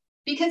this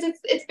because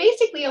it's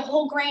basically a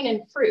whole grain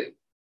and fruit.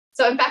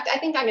 So in fact, I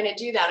think I'm going to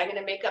do that. I'm going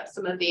to make up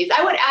some of these.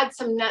 I would add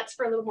some nuts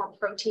for a little more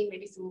protein,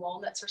 maybe some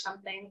walnuts or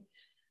something.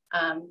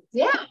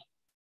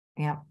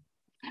 Yeah.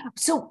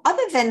 So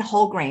other than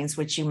whole grains,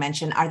 which you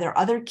mentioned, are there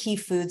other key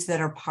foods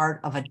that are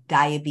part of a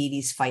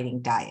diabetes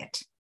fighting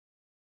diet?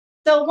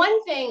 So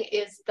one thing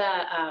is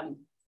the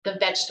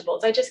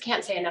vegetables. I just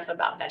can't say enough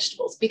about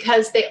vegetables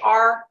because they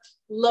are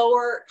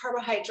lower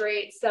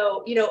carbohydrates.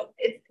 So,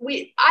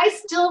 I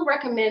still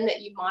recommend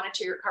that you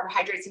monitor your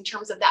carbohydrates in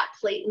terms of that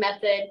plate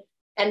method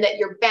and that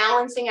you're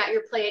balancing out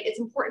your plate. It's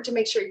important to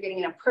make sure you're getting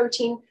enough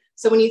protein.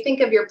 So when you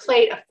think of your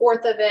plate, a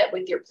fourth of it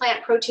with your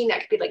plant protein, that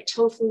could be like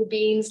tofu,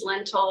 beans,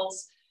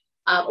 lentils,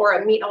 or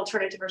a meat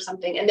alternative or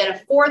something. And then a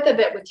fourth of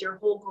it with your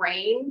whole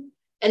grain,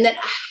 and then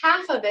a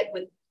half of it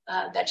with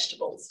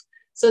vegetables.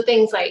 So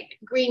things like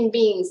green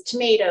beans,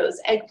 tomatoes,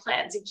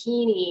 eggplant,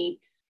 zucchini,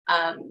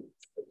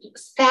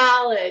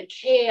 salad,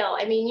 kale,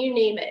 I mean, you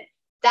name it.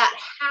 That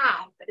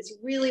half is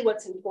really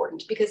what's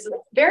important because it's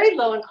very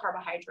low in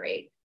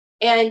carbohydrate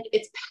and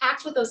it's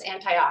packed with those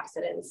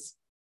antioxidants.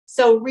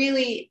 So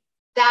really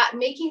that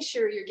making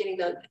sure you're getting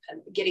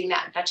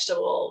that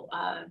vegetable,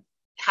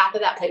 half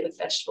of that plate with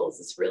vegetables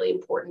is really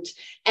important.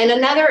 And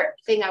another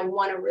thing I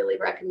want to really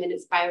recommend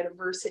is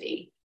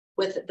biodiversity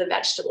with the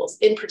vegetables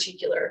in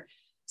particular.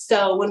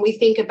 So when we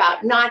think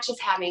about not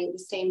just having the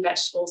same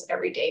vegetables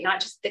every day, not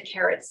just the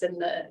carrots and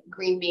the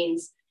green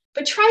beans,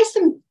 but try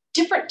some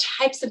different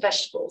types of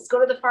vegetables. Go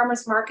to the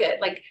farmer's market.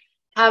 Like,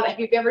 have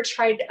you ever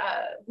tried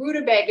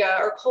rutabaga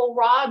or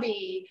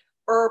kohlrabi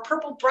or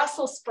purple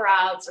Brussels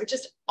sprouts or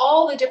just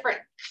all the different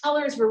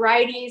colors,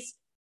 varieties,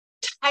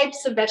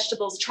 types of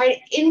vegetables? Try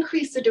to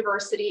increase the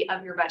diversity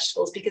of your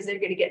vegetables because they're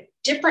going to get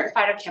different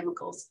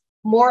phytochemicals,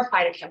 more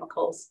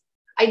phytochemicals.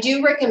 I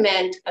do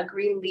recommend a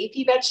green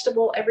leafy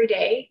vegetable every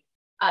day,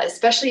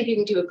 especially if you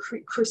can do a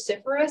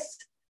cruciferous,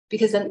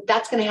 because then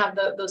that's going to have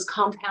those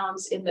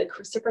compounds in the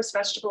cruciferous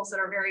vegetables that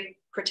are very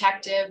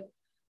protective.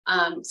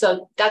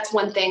 So that's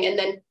one thing. And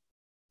then,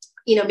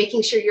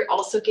 making sure you're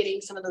also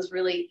getting some of those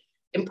really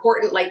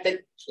important, like the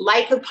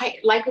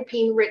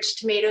lycopene-rich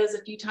tomatoes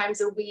a few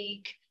times a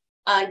week,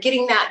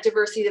 getting that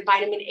diversity, the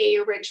vitamin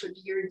A rich with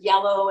your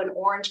yellow and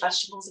orange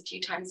vegetables a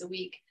few times a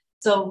week.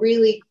 So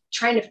really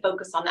trying to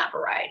focus on that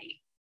variety.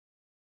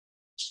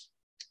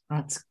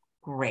 That's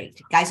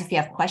great. Guys, if you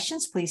have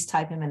questions, please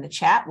type them in the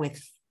chat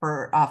with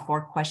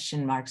 4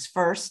 question marks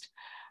first.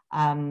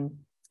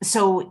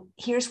 So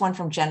here's one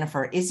from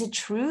Jennifer. Is it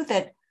true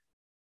that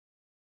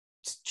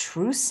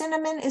true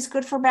cinnamon is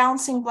good for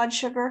balancing blood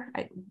sugar?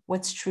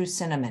 What's true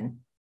cinnamon?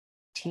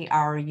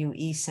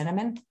 TRUE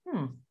cinnamon?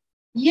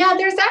 Yeah,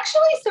 there's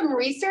actually some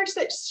research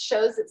that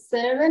shows that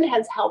cinnamon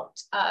has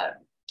helped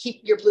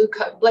keep your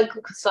blood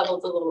glucose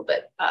levels a little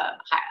bit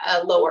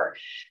lower.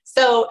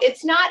 So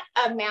it's not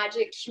a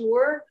magic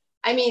cure.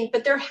 I mean,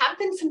 but there have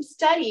been some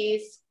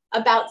studies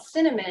about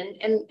cinnamon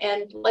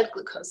and blood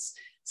glucose.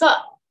 So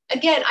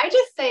again, I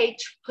just say,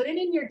 put it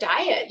in your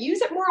diet,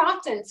 use it more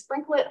often,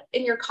 sprinkle it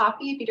in your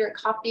coffee. If you drink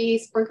coffee,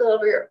 sprinkle it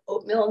over your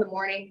oatmeal in the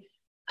morning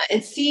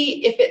and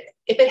see if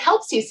it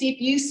helps you, see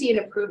if you see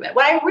an improvement.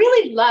 What I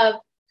really love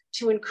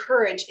to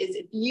encourage is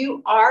if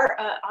you are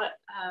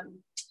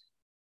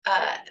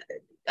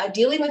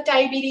dealing with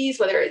diabetes,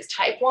 whether it's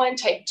type 1,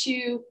 type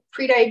 2,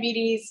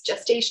 prediabetes,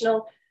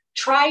 gestational,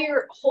 try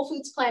your whole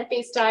foods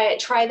plant-based diet,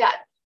 try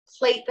that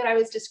plate that I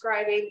was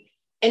describing,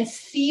 and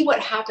see what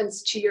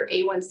happens to your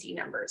A1C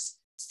numbers.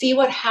 See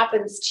what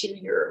happens to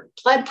your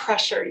blood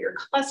pressure, your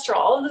cholesterol,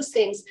 all of those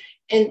things,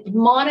 and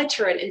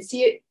monitor it and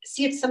see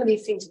if some of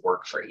these things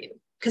work for you,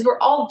 because we're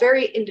all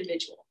very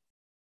individual.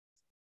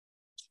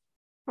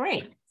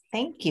 Great.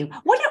 Thank you.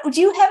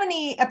 Do you have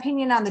any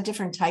opinion on the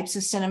different types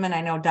of cinnamon?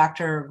 I know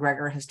Dr.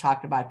 Greger has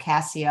talked about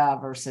cassia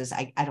versus,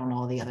 I don't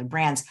know the other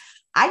brands.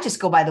 I just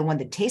go by the one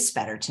that tastes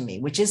better to me,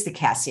 which is the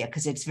cassia,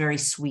 because it's very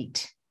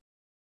sweet.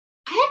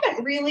 I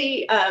haven't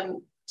really,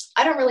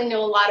 I don't really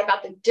know a lot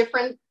about the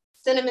different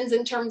cinnamons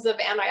in terms of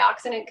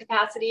antioxidant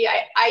capacity.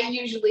 I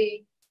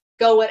usually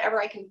go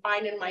whatever I can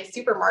find in my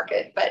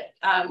supermarket, but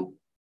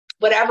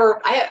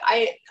whatever.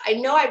 I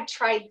know I've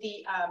tried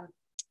the,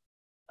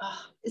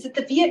 is it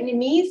the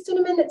Vietnamese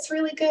cinnamon that's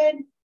really good?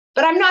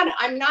 But I'm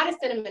not a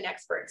cinnamon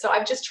expert, so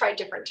I've just tried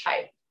different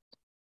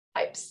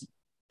types.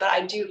 But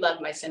I do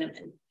love my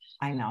cinnamon.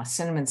 I know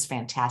cinnamon's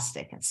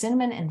fantastic, and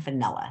cinnamon and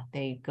vanilla,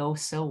 they go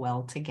so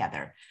well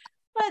together.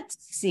 Let's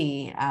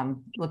see.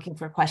 Looking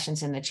for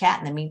questions in the chat.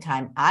 In the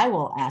meantime, I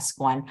will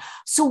ask one.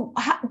 So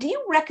do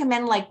you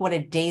recommend what a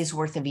day's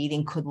worth of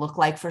eating could look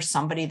like for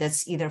somebody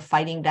that's either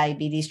fighting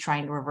diabetes,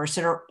 trying to reverse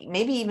it, or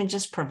maybe even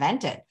just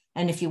prevent it?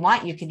 And if you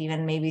want, you could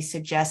even maybe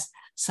suggest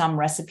some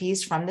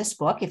recipes from this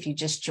book. If you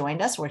just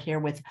joined us, we're here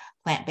with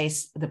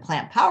the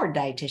Plant-Powered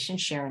Dietitian,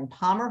 Sharon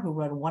Palmer, who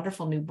wrote a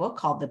wonderful new book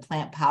called The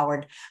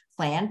Plant-Powered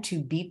Plan to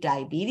Beat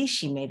Diabetes.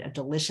 She made a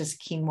delicious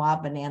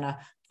quinoa banana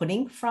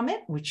pudding from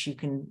it, which you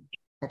can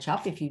catch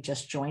up if you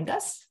just joined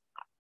us.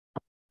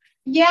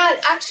 Yeah,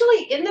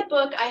 actually in the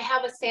book, I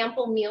have a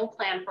sample meal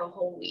plan for a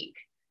whole week.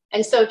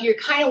 And so if you're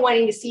kind of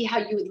wanting to see how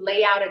you would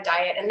lay out a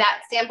diet, and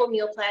that sample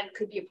meal plan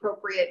could be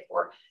appropriate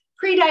for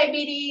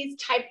pre-diabetes,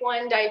 type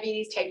 1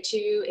 diabetes, type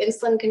 2,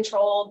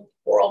 insulin-controlled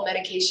oral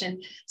medication.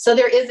 So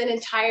there is an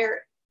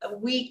entire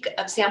week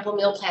of sample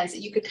meal plans that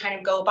you could kind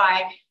of go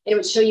by, and it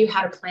would show you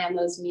how to plan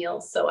those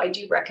meals. So I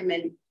do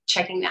recommend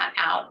checking that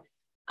out.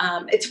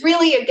 It's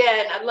really,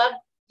 again, I love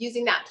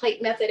using that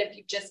plate method if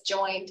you've just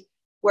joined,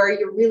 where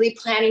you're really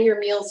planning your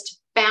meals to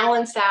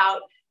balance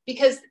out.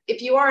 Because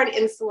if you are on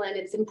insulin,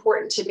 it's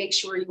important to make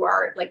sure you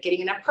are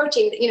getting enough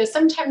protein.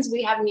 Sometimes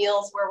we have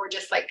meals where we're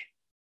just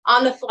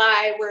on the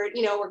fly, we're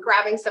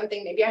grabbing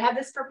something. Maybe I have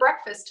this for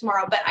breakfast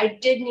tomorrow, but I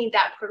did need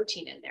that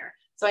protein in there.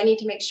 So I need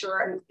to make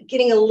sure I'm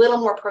getting a little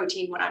more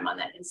protein when I'm on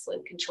that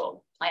insulin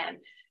control plan.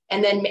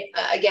 And then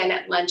again,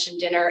 at lunch and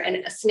dinner,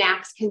 and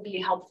snacks can be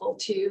helpful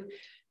too,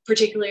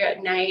 particularly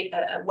at night,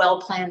 a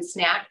well-planned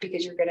snack,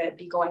 because you're going to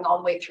be going all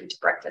the way through to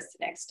breakfast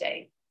the next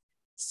day.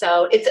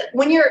 So it's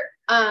when you're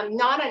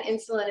not on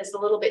insulin, it's a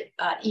little bit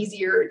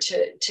easier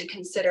to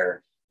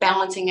consider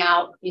balancing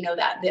out,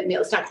 that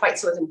meal. It's not quite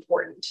so as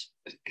important.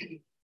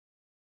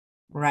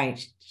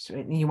 Right. So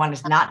you want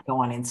to not go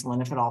on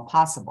insulin if at all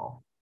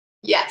possible.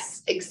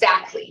 Yes,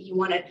 exactly. You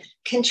want to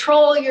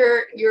control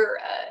your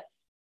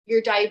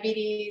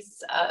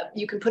diabetes.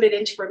 You can put it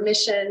into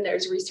remission.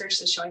 There's research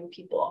that's showing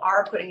people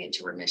are putting it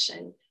into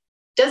remission.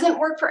 Doesn't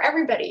work for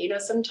everybody.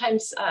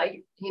 Sometimes,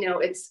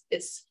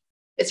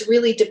 it's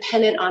really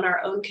dependent on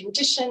our own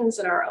conditions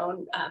and our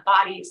own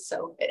bodies.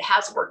 So it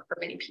has worked for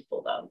many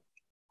people, though.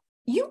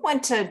 You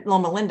went to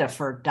Loma Linda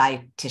for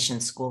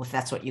dietitian school, if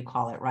that's what you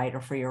call it, right?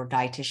 Or for your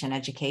dietitian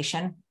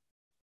education?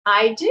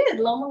 I did.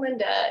 Loma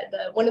Linda,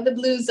 one of the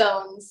blue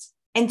zones.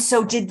 And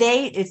so did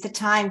they, at the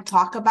time,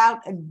 talk about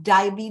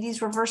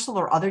diabetes reversal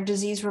or other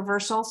disease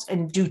reversals?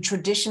 And do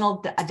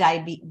traditional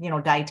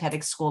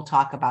dietetic school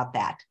talk about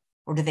that?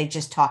 Or do they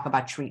just talk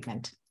about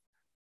treatment?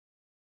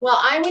 Well,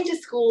 I went to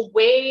school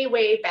way,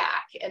 way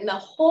back, and the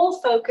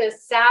whole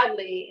focus,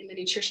 sadly, in the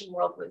nutrition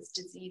world was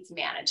disease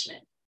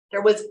management.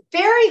 There was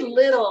very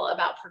little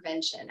about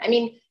prevention. I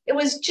mean, it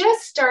was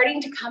just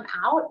starting to come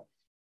out,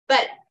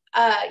 but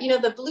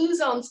the Blue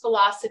Zone's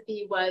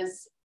philosophy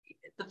was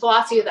the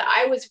philosophy that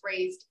I was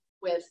raised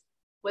with,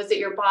 was that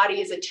your body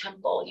is a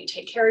temple. You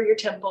take care of your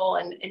temple,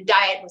 and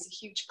diet was a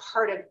huge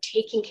part of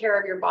taking care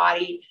of your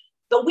body.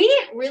 But we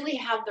didn't really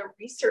have the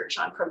research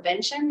on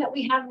prevention that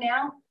we have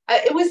now.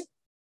 It was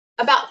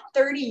about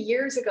 30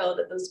 years ago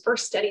that those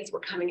first studies were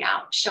coming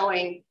out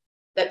showing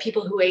that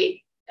people who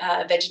ate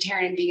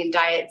vegetarian and vegan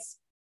diets,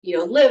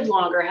 lived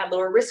longer, had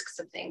lower risks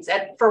of things.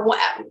 At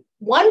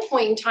one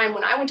point in time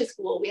when I went to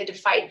school, we had to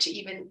fight to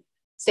even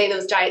say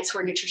those diets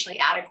were nutritionally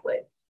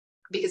adequate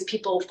because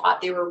people thought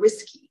they were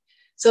risky.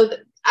 So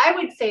I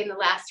would say in the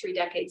last 3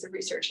 decades, the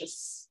research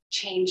has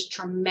changed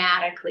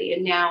dramatically,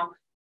 and now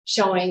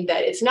showing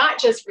that it's not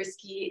just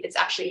risky, it's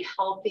actually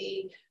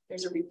healthy.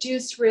 There's a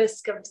reduced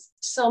risk of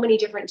so many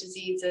different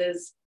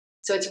diseases.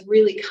 So it's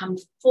really come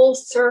full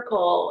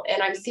circle.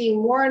 And I'm seeing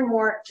more and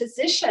more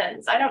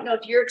physicians. I don't know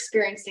if you're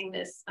experiencing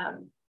this,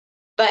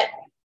 but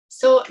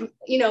so,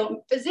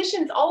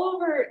 physicians all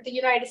over the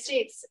United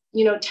States,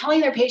 telling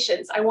their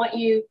patients, I want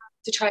you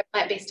to try a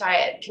plant-based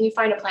diet. Can you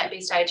find a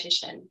plant-based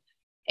dietitian?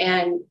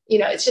 And,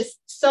 it's just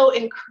so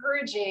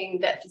encouraging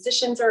that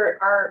physicians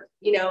are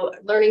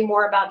learning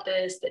more about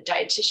this, that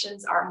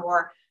dietitians are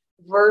more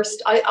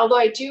versed. Although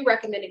I do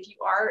recommend, if you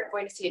are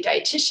going to see a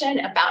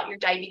dietitian, about your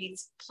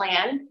diabetes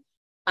plan,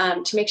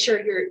 to make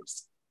sure you're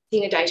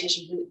seeing a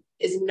dietitian who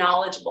is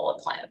knowledgeable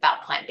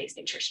about plant-based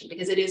nutrition,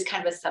 because it is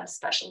kind of a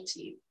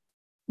subspecialty.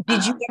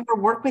 Did you ever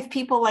work with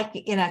people like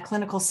in a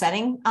clinical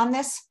setting on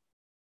this?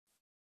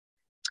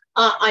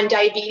 On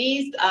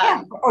diabetes?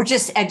 Or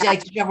just,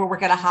 did you ever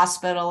work at a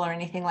hospital or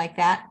anything like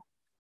that?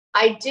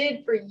 I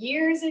did for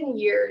years and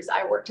years.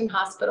 I worked in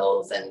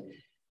hospitals, and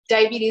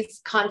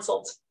diabetes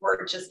consults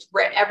were just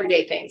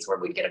everyday things where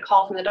we'd get a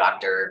call from the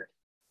doctor,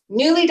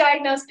 newly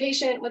diagnosed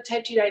patient with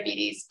type 2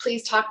 diabetes,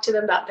 please talk to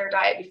them about their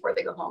diet before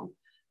they go home.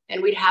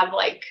 And we'd have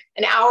like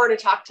an hour to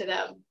talk to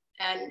them.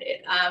 And,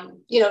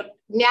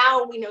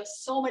 now we know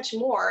so much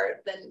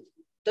more than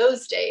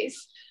those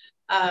days,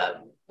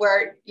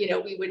 where,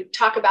 we would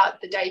talk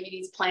about the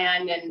diabetes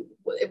plan, and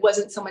it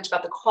wasn't so much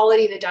about the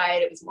quality of the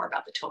diet, it was more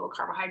about the total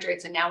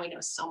carbohydrates. And now we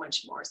know so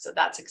much more. So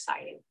that's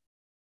exciting.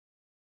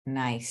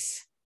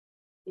 Nice.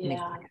 Yeah. Let me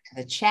go to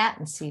the chat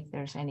and see if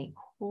there's any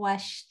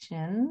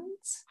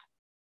questions.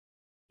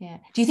 Yeah.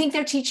 Do you think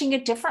they're teaching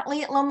it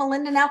differently at Loma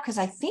Linda now? Because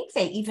I think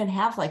they even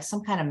have like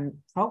some kind of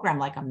program,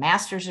 like a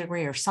master's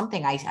degree or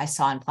something I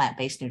saw in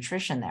plant-based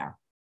nutrition there.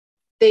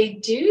 They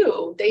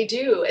do.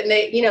 And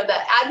they,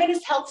 the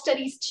Adventist health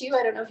studies too.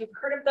 I don't know if you've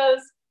heard of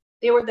those.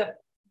 They were the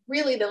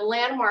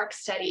landmark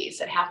studies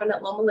that happened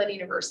at Loma Linda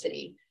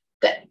University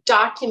that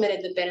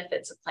documented the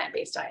benefits of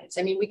plant-based diets.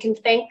 I mean, we can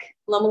thank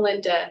Loma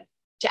Linda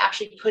to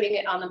actually putting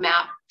it on the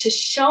map, to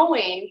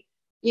showing,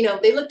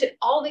 they looked at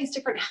all these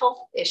different health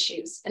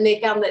issues, and they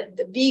found that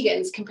the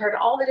vegans, compared to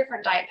all the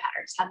different diet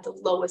patterns, had the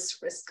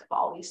lowest risk of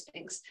all these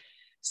things.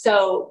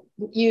 So,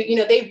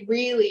 they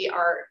really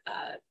are,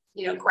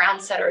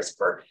 ground setters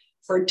for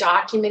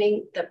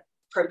documenting the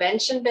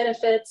prevention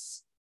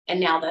benefits, and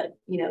now the,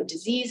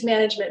 disease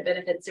management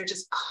benefits. They're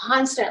just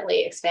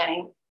constantly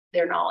expanding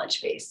their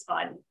knowledge base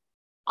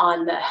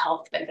on the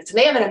health benefits. And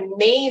they have an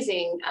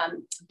amazing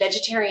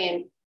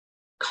vegetarian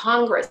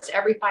Congress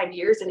every 5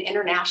 years, and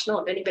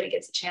international. If anybody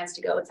gets a chance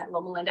to go, it's at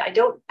Loma Linda.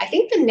 I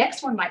think the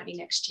next one might be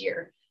next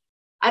year.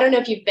 I don't know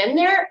if you've been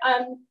there,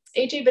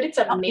 AJ, but it's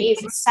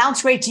amazing. It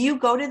sounds great. Do you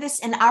go to this?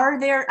 And are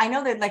there, I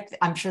know that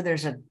I'm sure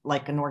there's an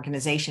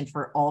organization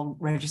for all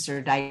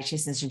registered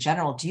dietitians in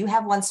general. Do you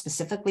have one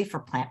specifically for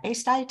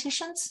plant-based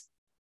dietitians?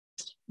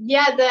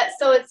 Yeah,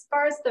 so as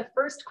far as the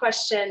first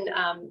question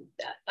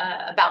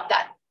about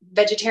that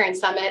vegetarian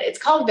summit, it's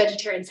called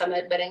Vegetarian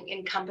Summit, but it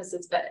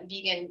encompasses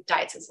vegan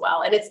diets as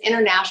well. And it's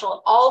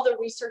international. All the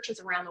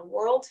researchers around the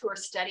world who are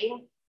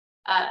studying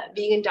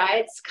vegan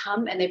diets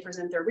come and they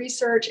present their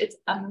research. It's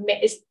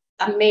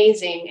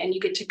amazing. And you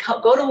get to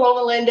go to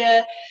Loma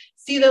Linda,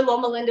 see the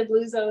Loma Linda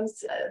Blue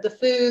Zones, the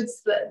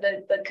foods,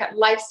 the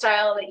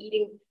lifestyle, the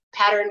eating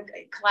pattern,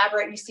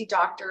 collaborate. You see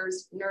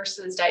doctors,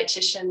 nurses,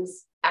 dietitians,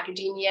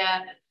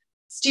 academia,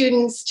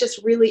 students,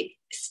 just really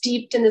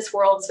steeped in this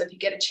world. So if you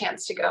get a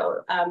chance to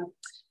go.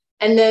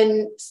 And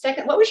then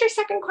second, what was your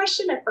second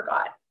question? I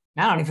forgot.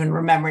 I don't even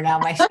remember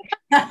now. Is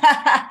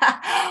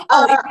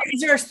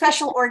there a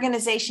special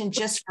organization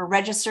just for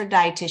registered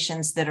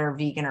dietitians that are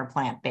vegan or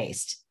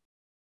plant-based?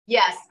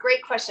 Yes,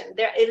 great question.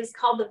 It is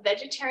called the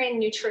Vegetarian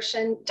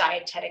Nutrition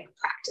Dietetic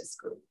Practice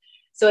Group.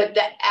 So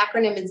the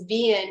acronym is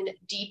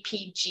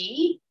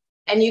VNDPG,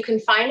 and you can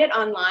find it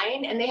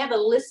online. And they have a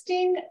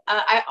listing.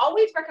 I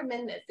always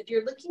recommend this. If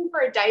you're looking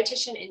for a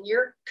dietitian in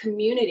your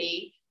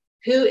community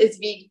who is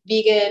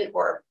vegan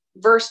or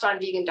versed on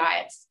vegan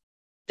diets,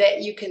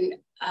 that you can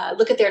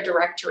look at their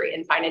directory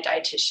and find a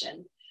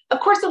dietitian. Of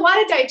course, a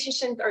lot of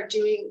dietitians are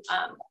doing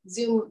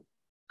Zoom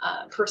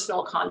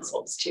personal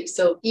consults too.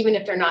 So even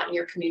if they're not in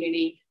your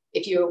community,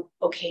 if you're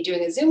okay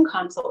doing a Zoom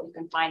consult, you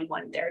can find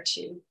one there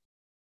too.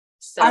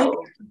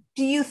 So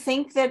do you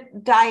think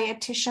that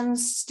dietitians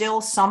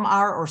still, some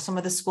are, or some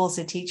of the schools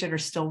that teach it are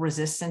still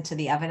resistant to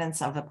the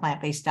evidence of the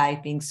plant-based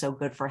diet being so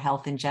good for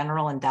health in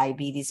general and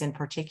diabetes in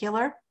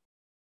particular?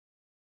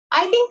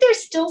 I think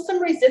there's still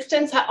some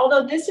resistance,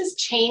 although this has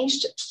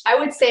changed, I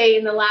would say,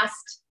 in the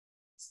last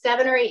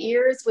 7 or 8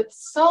 years with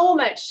so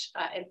much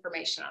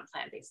information on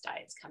plant-based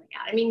diets coming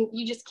out. I mean,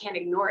 you just can't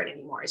ignore it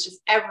anymore. It's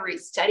just every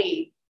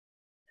study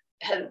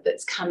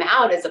that's come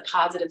out as a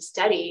positive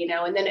study, you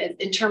know, and then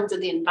in terms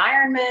of the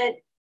environment,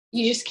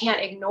 you just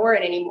can't ignore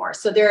it anymore.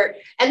 So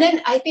and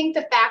then I think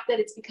the fact that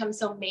it's become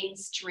so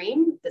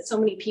mainstream, that so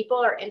many people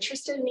are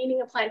interested in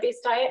eating a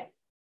plant-based diet,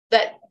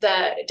 that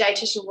the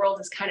dietitian world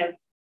has kind of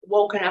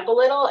woken up a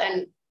little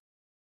and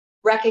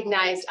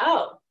recognized,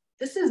 oh,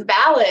 this is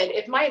valid.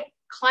 If my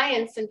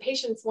clients and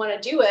patients want to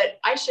do it,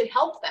 I should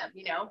help them,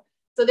 you know?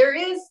 So there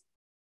is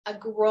a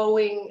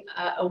growing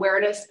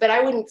awareness, but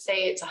I wouldn't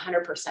say it's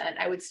 100%.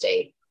 I would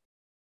say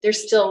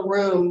there's still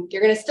room.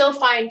 You're going to still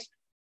find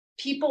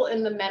people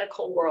in the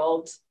medical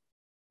world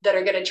that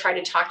are going to try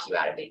to talk you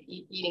out of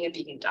eating a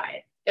vegan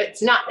diet.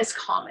 It's not as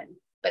common,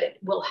 but it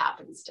will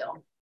happen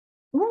still.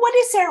 What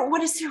is their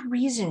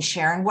reason,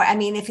 Sharon? I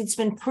mean, if it's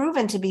been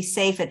proven to be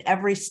safe at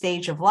every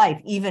stage of life,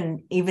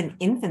 even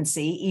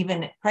infancy,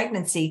 even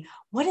pregnancy,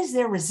 what is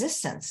their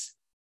resistance?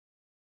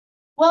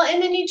 Well, in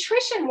the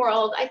nutrition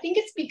world, I think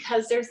it's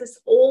because there's this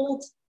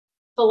old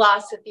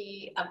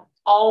philosophy of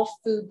all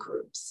food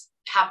groups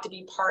have to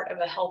be part of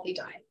a healthy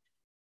diet.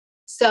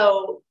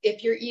 So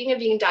if you're eating a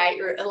vegan diet,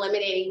 you're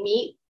eliminating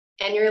meat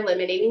and you're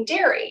eliminating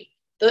dairy.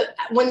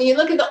 When you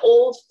look at the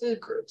old food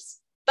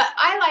groups, but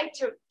I like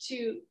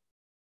to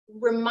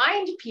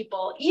remind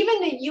people,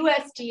 even the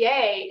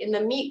USDA in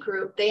the meat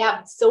group, they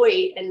have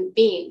soy and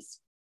beans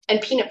and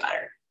peanut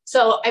butter.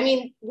 So, I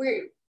mean,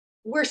 we're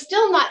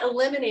still not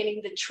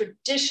eliminating the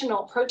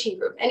traditional protein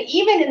group. And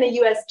even in the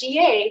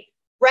USDA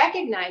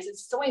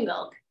recognizes soy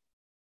milk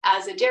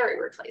as a dairy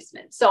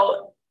replacement.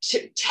 So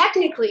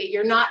technically,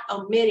 you're not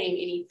omitting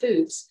any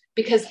foods,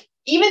 because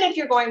even if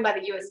you're going by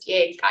the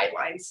USDA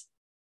guidelines,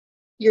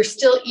 you're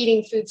still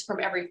eating foods from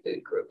every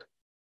food group.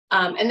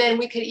 And then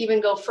we could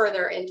even go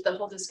further into the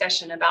whole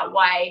discussion about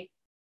why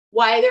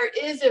there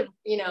is a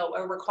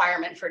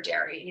requirement for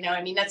dairy. You know,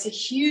 I mean, that's a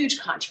huge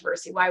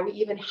controversy, why we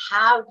even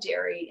have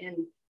dairy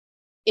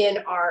in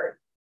our,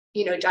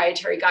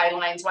 dietary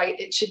guidelines, why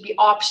it should be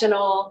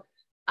optional.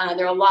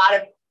 There are a lot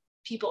of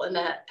people in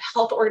the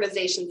health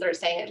organizations that are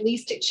saying at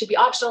least it should be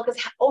optional, because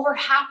over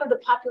half of the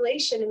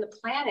population in the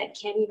planet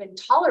can't even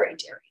tolerate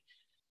dairy.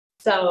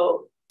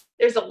 So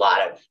there's a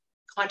lot of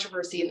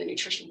controversy in the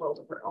nutrition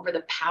world over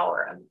the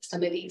power of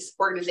some of these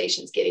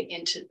organizations getting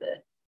into the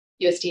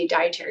USDA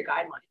dietary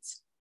guidelines.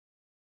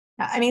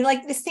 I mean,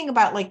 like this thing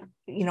about have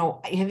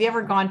you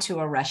ever gone to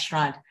a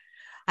restaurant,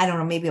 I don't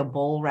know, maybe a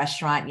bowl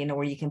restaurant,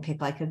 where you can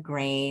pick like a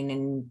grain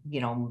and,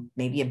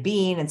 maybe a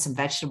bean and some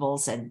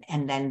vegetables.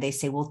 And then they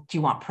say, well, do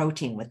you want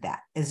protein with that?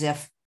 As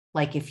if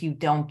you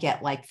don't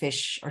get like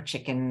fish or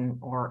chicken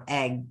or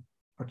egg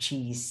or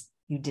cheese,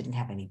 you didn't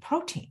have any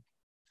protein.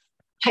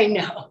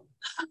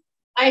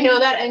 I know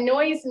that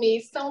annoys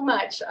me so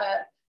much.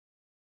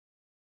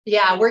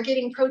 We're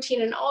getting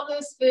protein in all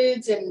those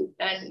foods, and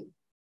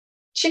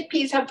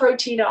chickpeas have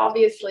protein.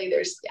 Obviously,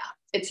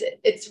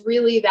 it's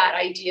really that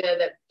idea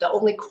that the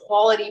only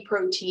quality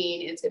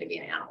protein is going to be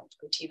an animal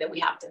protein that we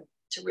have to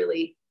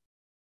really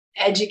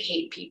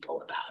educate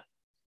people about.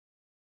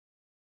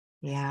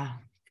 Yeah.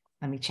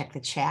 Let me check the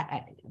chat.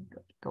 I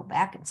go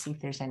back and see if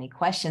there's any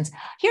questions.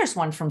 Here's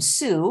one from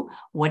Sue.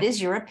 What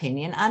is your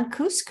opinion on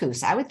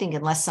couscous? I would think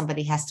unless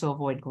somebody has to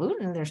avoid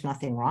gluten, there's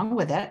nothing wrong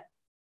with it.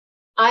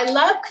 I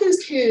love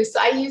couscous.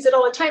 I use it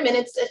all the time, and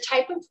it's a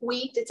type of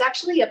wheat. It's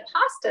actually a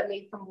pasta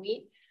made from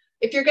wheat.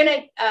 If you're going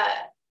to,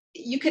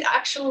 you could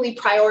actually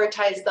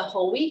prioritize the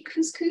whole wheat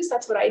couscous.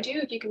 That's what I do,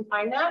 if you can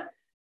find that.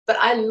 But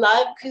I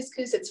love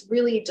couscous. It's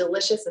really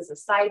delicious as a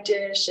side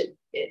dish.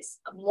 It's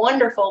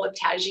wonderful with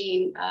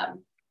tagine,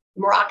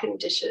 Moroccan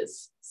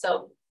dishes.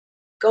 So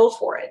go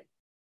for it.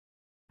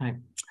 Right.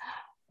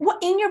 Well,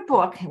 in your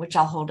book, which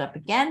I'll hold up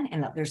again,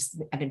 and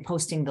I've been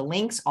posting the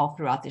links all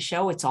throughout the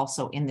show. It's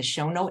also in the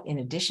show note, in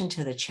addition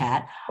to the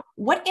chat.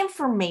 What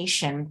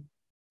information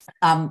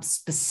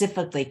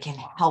specifically can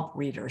help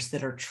readers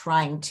that are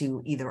trying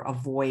to either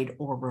avoid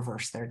or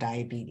reverse their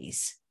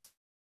diabetes?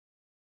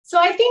 So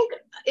I think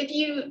if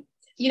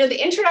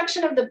the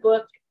introduction of the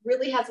book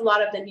really has a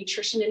lot of the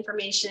nutrition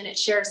information. It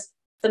shares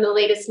some of the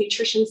latest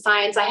nutrition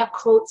science. I have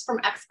quotes from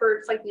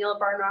experts like Neil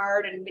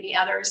Barnard and many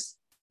others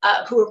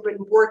who have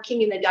been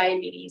working in the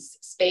diabetes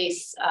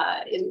space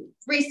in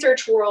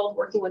research world,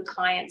 working with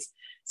clients.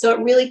 So it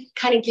really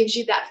kind of gives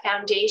you that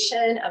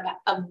foundation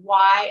of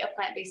why a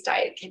plant-based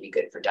diet can be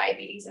good for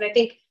diabetes. And I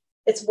think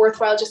it's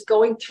worthwhile just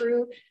going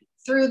through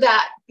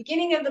that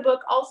beginning of the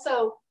book.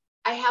 Also,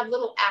 I have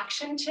little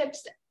action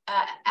tips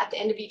at the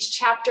end of each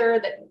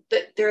chapter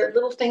that there are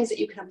little things that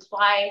you can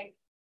apply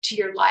to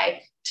your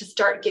life to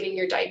start getting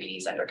your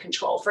diabetes under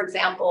control. For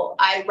example,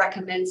 I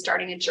recommend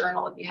starting a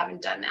journal if you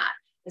haven't done that,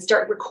 and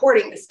start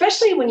recording,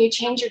 especially when you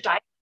change your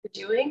diet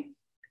you're doing.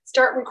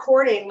 Start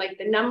recording like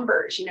the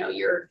numbers,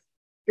 your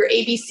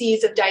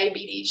ABCs of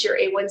diabetes, your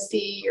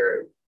A1C,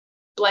 your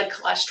blood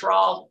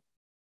cholesterol,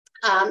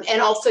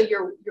 and also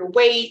your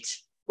weight,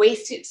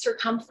 waist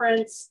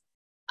circumference.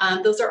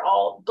 Those are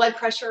all blood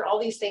pressure, all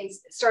these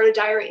things. Start a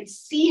diary and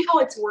see how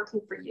it's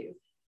working for you.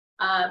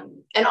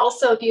 And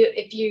also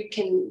if you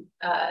can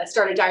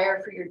start a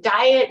diary for your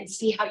diet and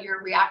see how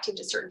you're reacting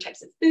to certain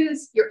types of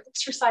foods, your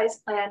exercise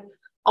plan,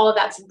 all of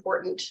that's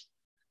important.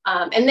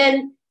 And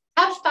then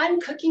have fun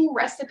cooking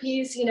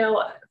recipes,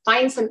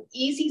 find some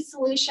easy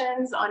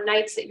solutions on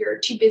nights that you're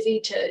too busy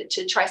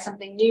to try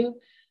something new.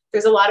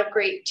 There's a lot of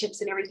great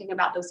tips and everything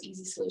about those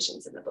easy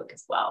solutions in the book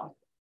as well.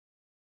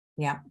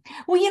 Yeah.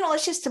 Well,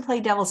 let's just to play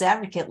devil's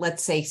advocate,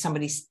 let's say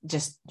somebody's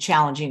just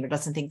challenging or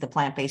doesn't think the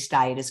plant-based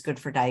diet is good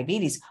for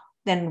diabetes.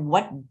 Then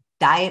what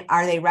diet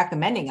are they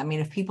recommending? I mean,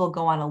 if people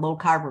go on a low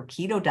carb or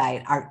keto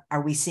diet,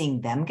 are we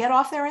seeing them get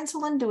off their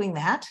insulin doing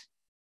that,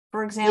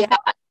 for example?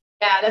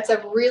 Yeah, that's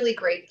a really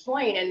great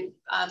point. And,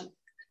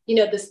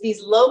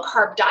 these low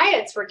carb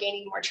diets were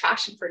gaining more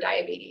traction for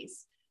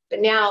diabetes.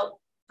 But now,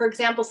 for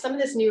example, some of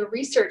this new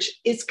research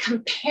is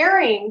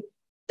comparing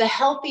the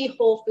healthy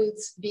whole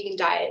foods vegan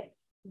diet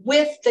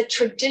with the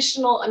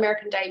traditional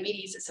American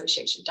Diabetes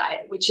Association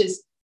diet, which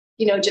is,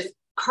 just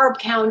carb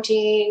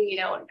counting,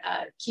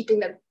 keeping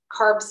the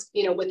carbs,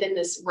 within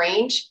this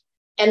range,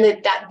 and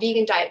that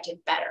vegan diet did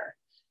better.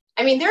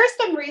 I mean, there's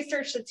some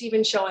research that's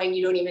even showing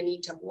you don't even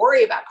need to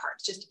worry about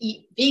carbs, just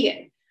eat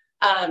vegan.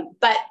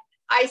 But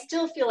I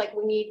still feel like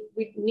we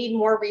need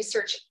more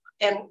research,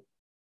 and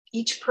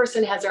each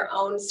person has their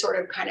own sort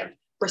of kind of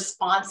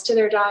response to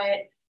their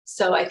diet.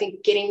 So I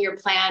think getting your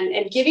plan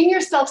and giving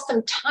yourself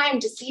some time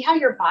to see how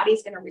your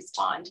body's going to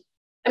respond.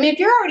 I mean, if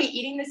you're already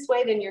eating this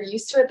way, then you're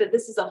used to it, but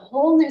this is a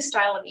whole new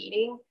style of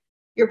eating.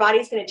 Your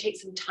body's going to take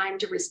some time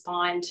to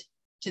respond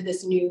to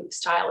this new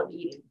style of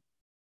eating.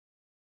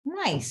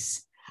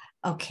 Nice.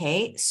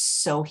 Okay.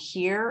 So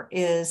here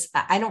is,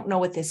 I don't know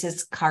what this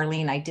is,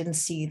 Carlene. I didn't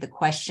see the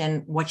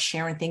question, what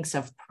Sharon thinks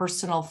of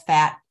personal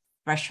fat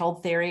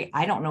threshold theory.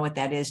 I don't know what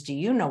that is. Do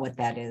you know what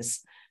that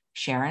is,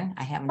 Sharon?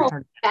 I haven't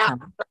heard that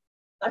term.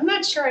 I'm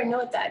not sure I know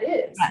what that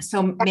is.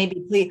 So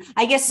maybe, please,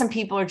 I guess some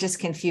people are just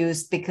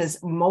confused because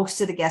most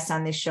of the guests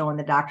on this show and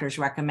the doctors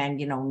recommend,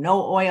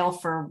 no oil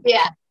for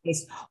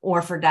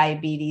or for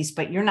diabetes,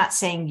 but you're not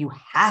saying you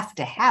have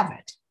to have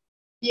it.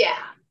 Yeah,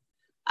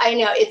 I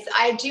know.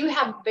 I do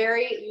have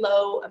very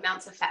low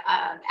amounts of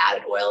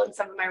added oil in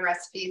some of my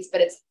recipes,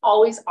 but it's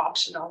always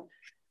optional.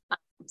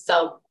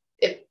 So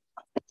if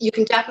you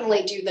can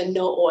definitely do the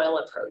no oil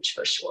approach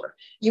for sure.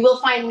 You will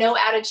find no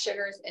added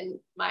sugars in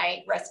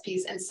my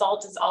recipes, and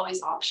salt is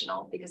always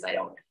optional because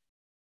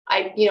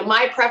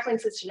my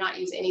preference is to not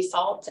use any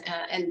salt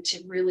and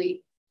to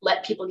really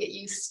let people get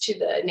used to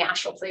the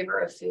natural flavor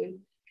of food.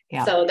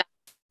 Yeah. So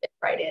that's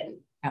right in.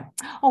 Yeah.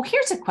 Oh,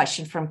 here's a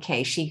question from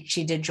Kay.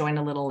 She did join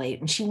a little late,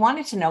 and she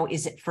wanted to know,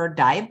 is it for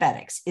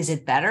diabetics? Is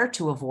it better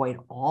to avoid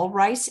all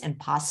rice and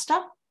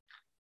pasta?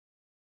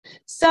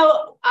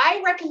 So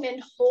I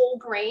recommend whole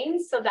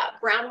grains, so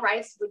that brown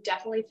rice would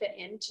definitely fit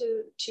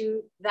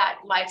into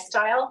that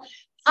lifestyle.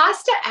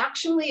 Pasta,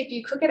 actually, if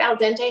you cook it al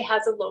dente,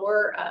 has a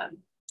lower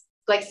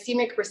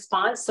glycemic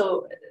response.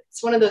 So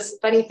it's one of those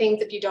funny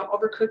things, if you don't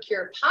overcook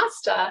your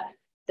pasta,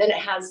 then it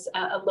has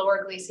a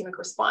lower glycemic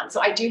response.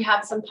 So I do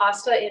have some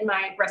pasta in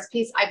my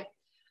recipes.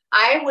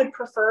 I would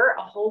prefer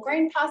a whole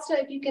grain pasta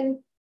if you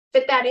can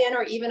fit that in,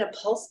 or even a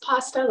pulse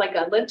pasta, like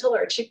a lentil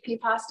or a chickpea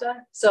pasta.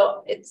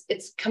 So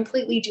it's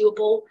completely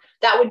doable.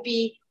 That would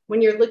be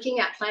when you're looking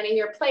at planning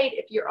your plate.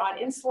 If you're on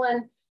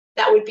insulin,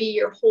 that would be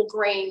your whole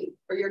grain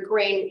or your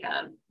grain,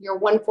 your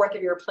 1/4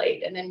 of your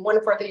plate. And then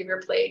 1/4 of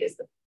your plate is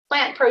the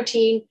plant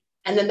protein.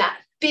 And then that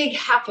big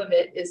half of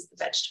it is the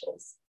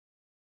vegetables.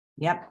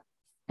 Yep.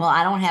 Well,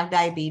 I don't have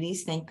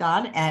diabetes, thank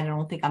God. And I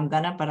don't think I'm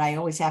gonna, but I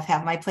always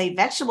have my plate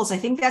vegetables. I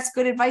think that's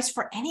good advice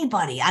for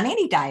anybody on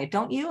any diet,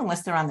 don't you?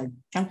 Unless they're on the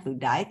junk food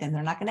diet, then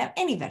they're not gonna have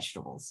any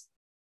vegetables.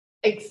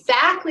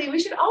 Exactly. We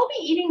should all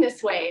be eating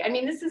this way. I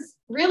mean, this is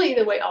really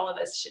the way all of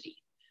us should eat.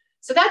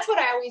 So that's what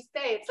I always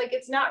say. It's like,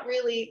 it's not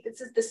really,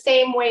 this is the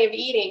same way of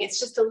eating. It's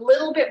just a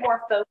little bit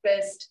more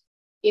focused,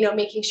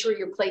 making sure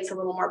your plate's a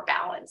little more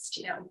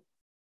balanced.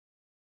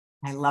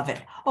 I love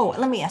it. Oh,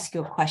 let me ask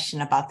you a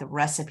question about the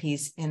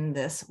recipes in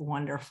this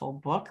wonderful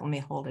book. Let me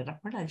hold it up.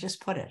 Where did I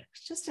just put it?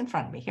 It's just in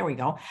front of me. Here we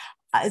go.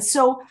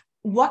 So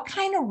what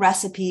kind of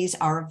recipes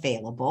are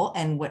available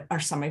and what are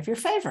some of your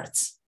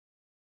favorites?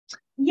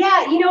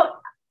 Yeah,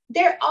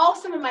 they're all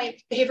some of my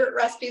favorite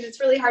recipes. It's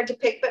really hard to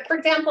pick. But for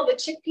example, the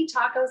chickpea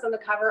tacos on the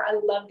cover, I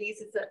love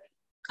these. It's a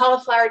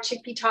cauliflower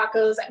chickpea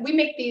tacos. We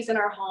make these in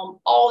our home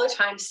all the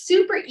time.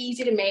 Super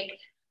easy to make.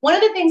 One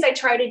of the things I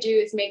try to do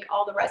is make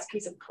all the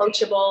recipes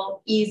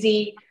approachable,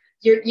 easy.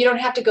 You don't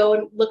have to go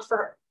and look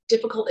for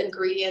difficult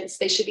ingredients.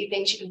 They should be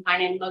things you can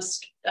find in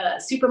most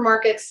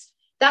supermarkets.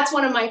 That's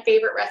one of my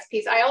favorite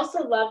recipes. I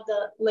also love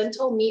the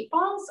lentil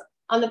meatballs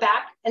on the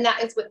back, and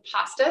that is with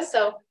pasta.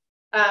 So,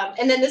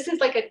 and then this is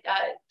like a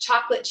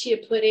chocolate chia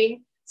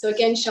pudding. So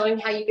again, showing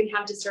how you can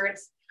have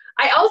desserts.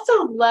 I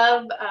also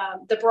love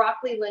the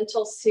broccoli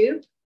lentil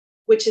soup,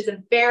 which is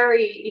a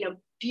very,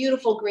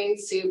 beautiful green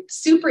soup,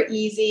 super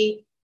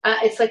easy.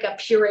 It's like a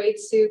pureed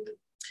soup.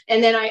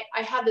 And then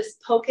I have this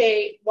poke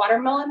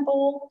watermelon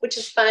bowl, which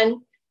is fun.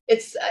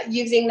 It's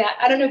using that.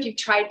 I don't know if you've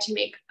tried to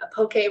make a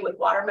poke with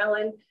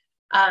watermelon,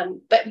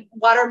 but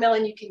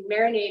watermelon, you can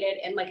marinate it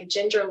in like a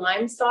ginger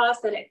lime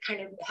sauce, and it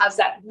kind of has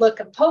that look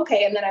of poke.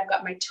 And then I've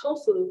got my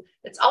tofu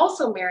that's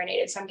also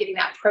marinated. So I'm getting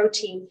that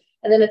protein.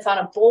 And then it's on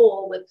a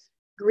bowl with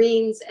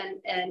greens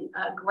and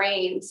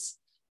grains.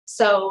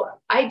 So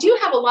I do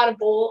have a lot of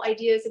bowl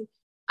ideas. And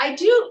I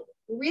do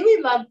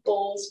really love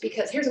bowls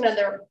because here's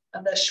another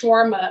of the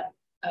shawarma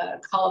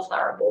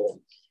cauliflower bowl.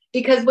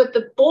 Because with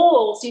the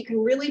bowls, you can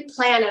really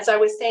plan, as I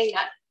was saying,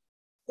 that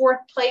fourth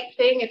plate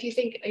thing. If you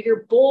think of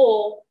your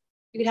bowl,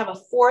 you can have a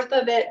fourth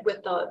of it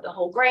with the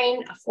whole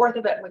grain, a fourth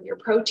of it with your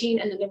protein,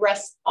 and then the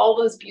rest, all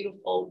those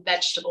beautiful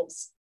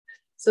vegetables.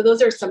 So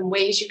those are some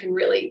ways you can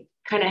really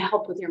kind of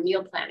help with your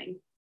meal planning.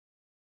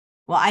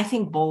 Well, I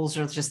think bowls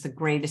are just the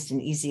greatest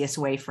and easiest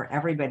way for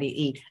everybody to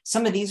eat.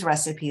 Some of these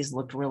recipes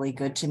looked really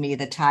good to me.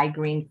 The Thai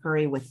green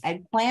curry with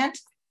eggplant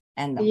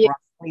and the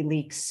broccoli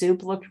leek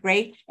soup looked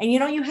great. And,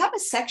 you have a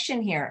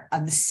section here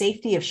of the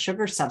safety of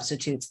sugar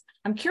substitutes.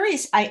 I'm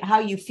curious how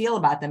you feel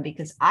about them,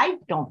 because I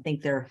don't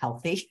think they're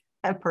healthy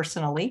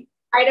personally.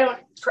 I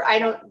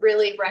don't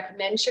really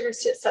recommend sugar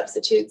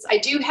substitutes. I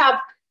do have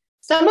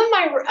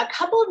a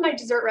couple of my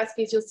dessert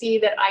recipes. You'll see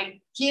that I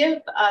give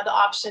the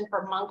option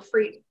for monk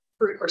fruit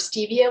or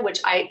stevia, which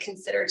I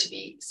consider to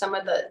be some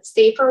of the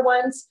safer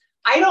ones.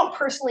 I don't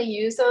personally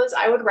use those.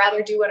 I would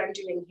rather do what I'm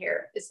doing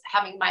here, is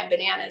having my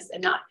bananas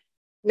and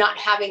not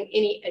having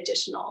any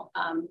additional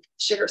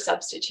sugar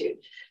substitute.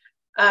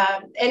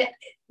 And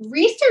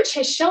research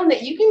has shown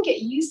that you can get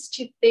used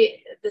to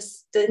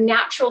the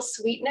natural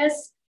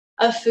sweetness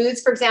of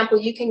foods. For example,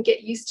 you can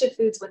get used to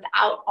foods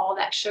without all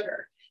that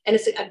sugar. And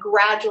it's a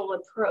gradual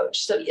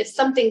approach. So if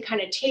something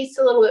kind of tastes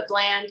a little bit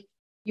bland,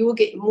 you will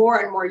get more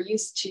and more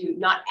used to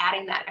not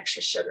adding that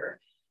extra sugar.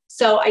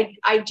 So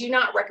I do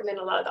not recommend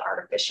a lot of the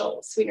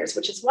artificial sweeteners,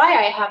 which is why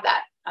I have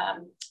that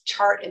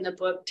chart in the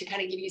book to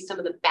kind of give you some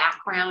of the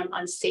background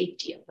on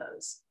safety of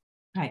those.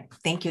 All right.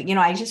 Thank you.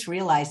 I just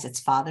realized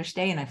it's Father's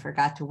Day, and I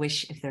forgot to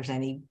wish, if there's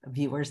any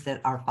viewers that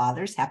are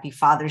fathers, happy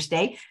Father's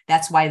Day.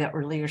 That's why the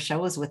earlier show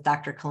was with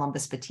Dr.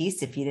 Columbus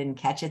Batiste. If you didn't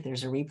catch it,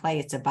 there's a replay.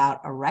 It's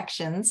about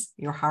erections,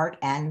 your heart,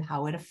 and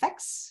how it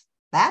affects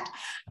that.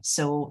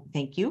 So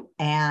thank you.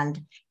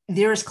 And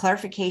there is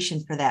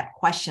clarification for that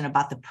question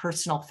about the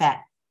personal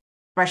fat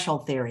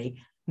threshold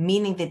theory,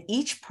 meaning that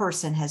each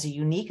person has a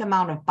unique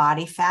amount of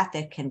body fat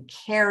that can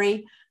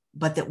carry,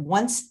 but that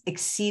once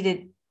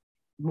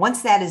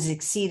that is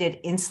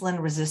exceeded,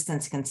 insulin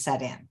resistance can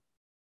set in.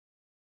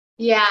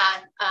 Yeah,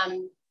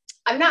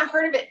 I've not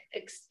heard of it,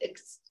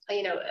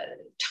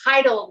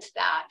 titled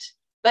that,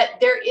 but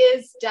there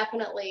is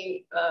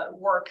definitely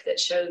work that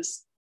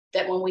shows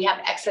that when we have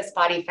excess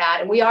body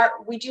fat, and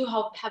we do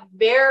have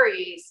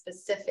very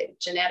specific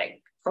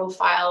genetic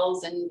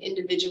profiles and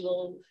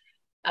individual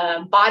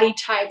body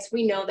types,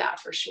 we know that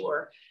for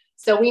sure.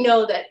 So we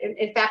know that,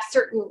 in fact,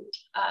 certain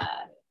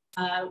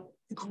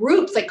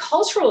groups, like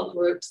cultural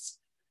groups,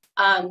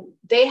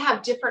 they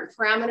have different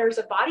parameters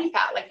of body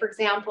fat. Like, for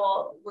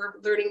example, we're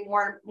learning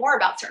more and more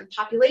about certain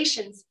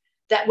populations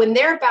that when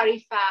their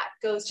body fat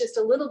goes just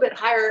a little bit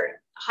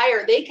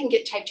higher, they can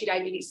get type 2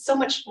 diabetes so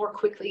much more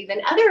quickly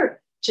than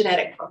other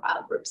genetic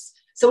profile groups.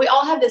 So we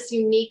all have this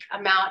unique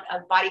amount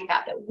of body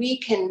fat that we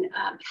can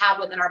have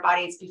within our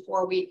bodies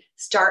before we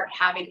start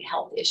having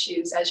health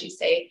issues, as you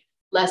say,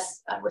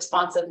 less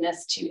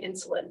responsiveness to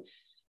insulin.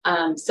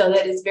 So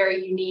that is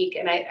very unique.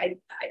 And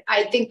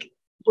I think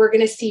we're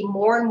going to see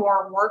more and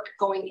more work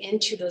going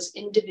into those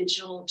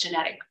individual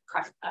genetic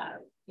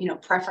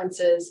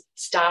preferences,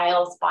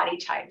 styles, body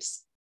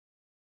types.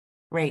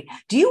 Great.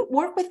 Do you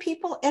work with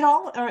people at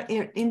all, or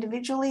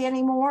individually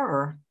anymore?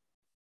 Or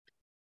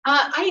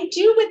I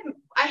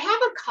I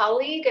have a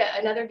colleague,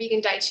 another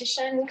vegan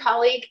dietitian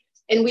colleague,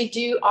 and we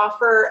do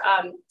offer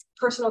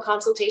personal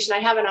consultation. I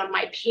have it on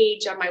my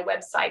page on my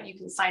website. You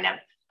can sign up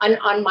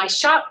on my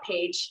shop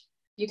page.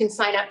 You can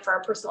sign up for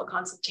a personal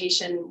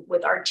consultation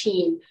with our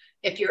team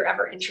if you're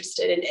ever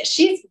interested. And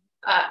she's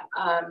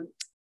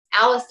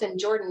Allison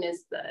Jordan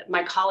is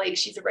my colleague.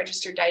 She's a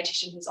registered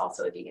dietitian who's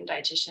also a vegan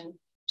dietitian.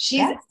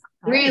 She's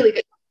really good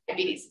at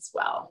diabetes as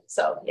well.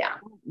 So yeah,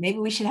 maybe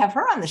we should have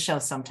her on the show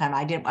sometime.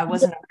 I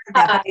wasn't aware of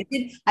that,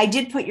 but I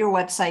did put your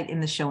website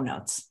in the show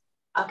notes.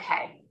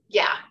 Okay,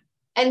 yeah,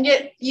 and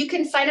you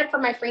can sign up for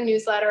my free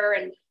newsletter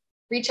and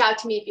reach out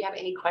to me if you have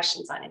any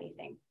questions on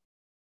anything.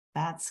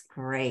 That's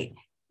great.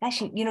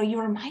 Actually,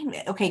 you remind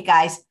me. Okay,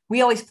 guys,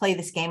 we always play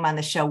this game on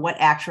the show. What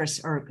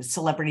actress or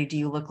celebrity do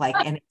you look like?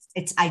 And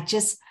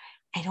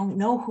I don't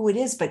know who it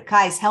is, but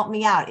guys, help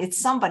me out. It's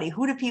somebody.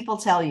 Who do people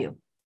tell you?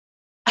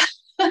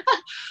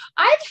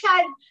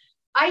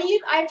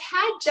 I've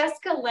had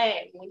Jessica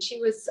Lange when she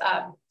was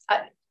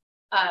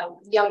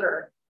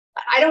younger.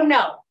 I don't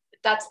know.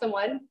 That's the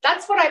one.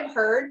 That's what I've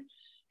heard.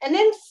 And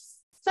then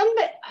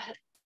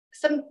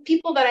some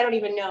people that I don't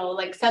even know,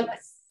 like some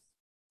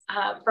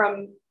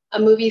from a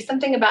movie,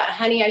 something about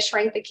Honey, I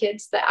Shrank the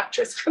Kids, the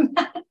actress from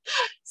that.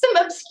 Some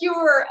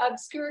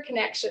obscure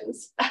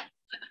connections.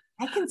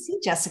 I can see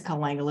Jessica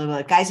Lange a little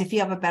bit. Guys, if you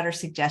have a better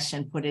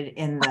suggestion, put it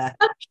in the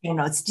show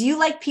notes. Do you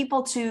like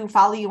people to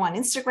follow you on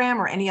Instagram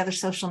or any other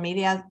social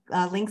media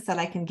links that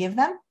I can give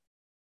them?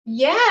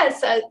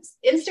 Yes.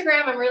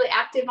 Instagram, I'm really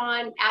active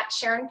on at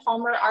Sharon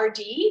Palmer RD,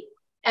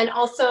 and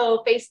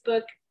also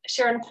Facebook,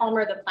 Sharon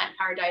Palmer, the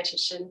Plant-Powered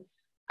Dietitian.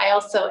 I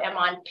also am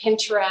on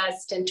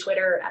Pinterest and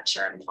Twitter at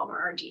Sharon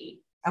Palmer RD.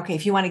 Okay,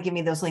 if you want to give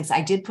me those links,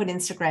 I did put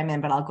Instagram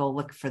in, but I'll go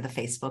look for the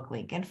Facebook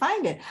link and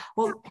find it.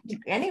 Well,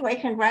 anyway,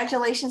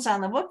 congratulations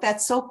on the book.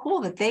 That's so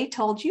cool that they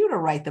told you to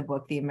write the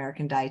book, the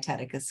American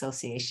Dietetic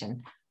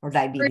Association or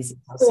Diabetes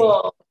Association.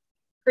 Cool.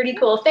 Pretty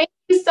cool. Thank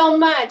you so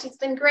much. It's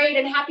been great,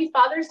 and happy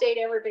Father's Day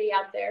to everybody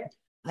out there.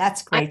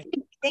 That's great.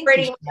 Thank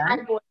you,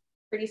 Sharon.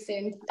 Pretty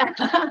soon.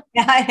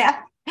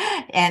 Yeah.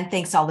 And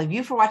thanks all of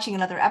you for watching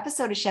another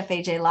episode of Chef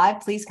AJ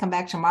Live. Please come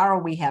back tomorrow.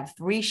 We have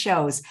 3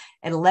 shows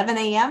at 11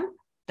 a.m.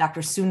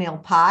 Dr.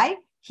 Sunil Pai,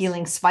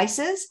 Healing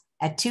Spices.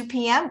 At 2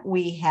 p.m.,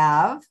 we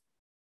have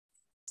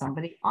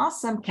somebody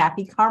awesome,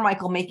 Kathy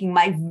Carmichael, making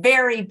my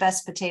very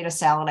best potato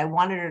salad. I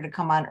wanted her to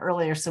come on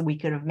earlier so we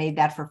could have made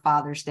that for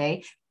Father's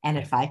Day. And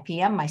at 5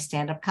 p.m., my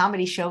stand-up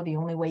comedy show. The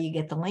only way you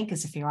get the link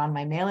is if you're on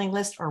my mailing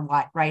list or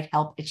write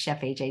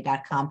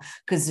help@chefaj.com,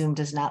 because Zoom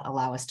does not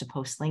allow us to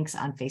post links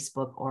on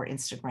Facebook or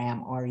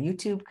Instagram or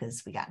YouTube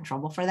because we got in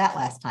trouble for that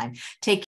last time. Take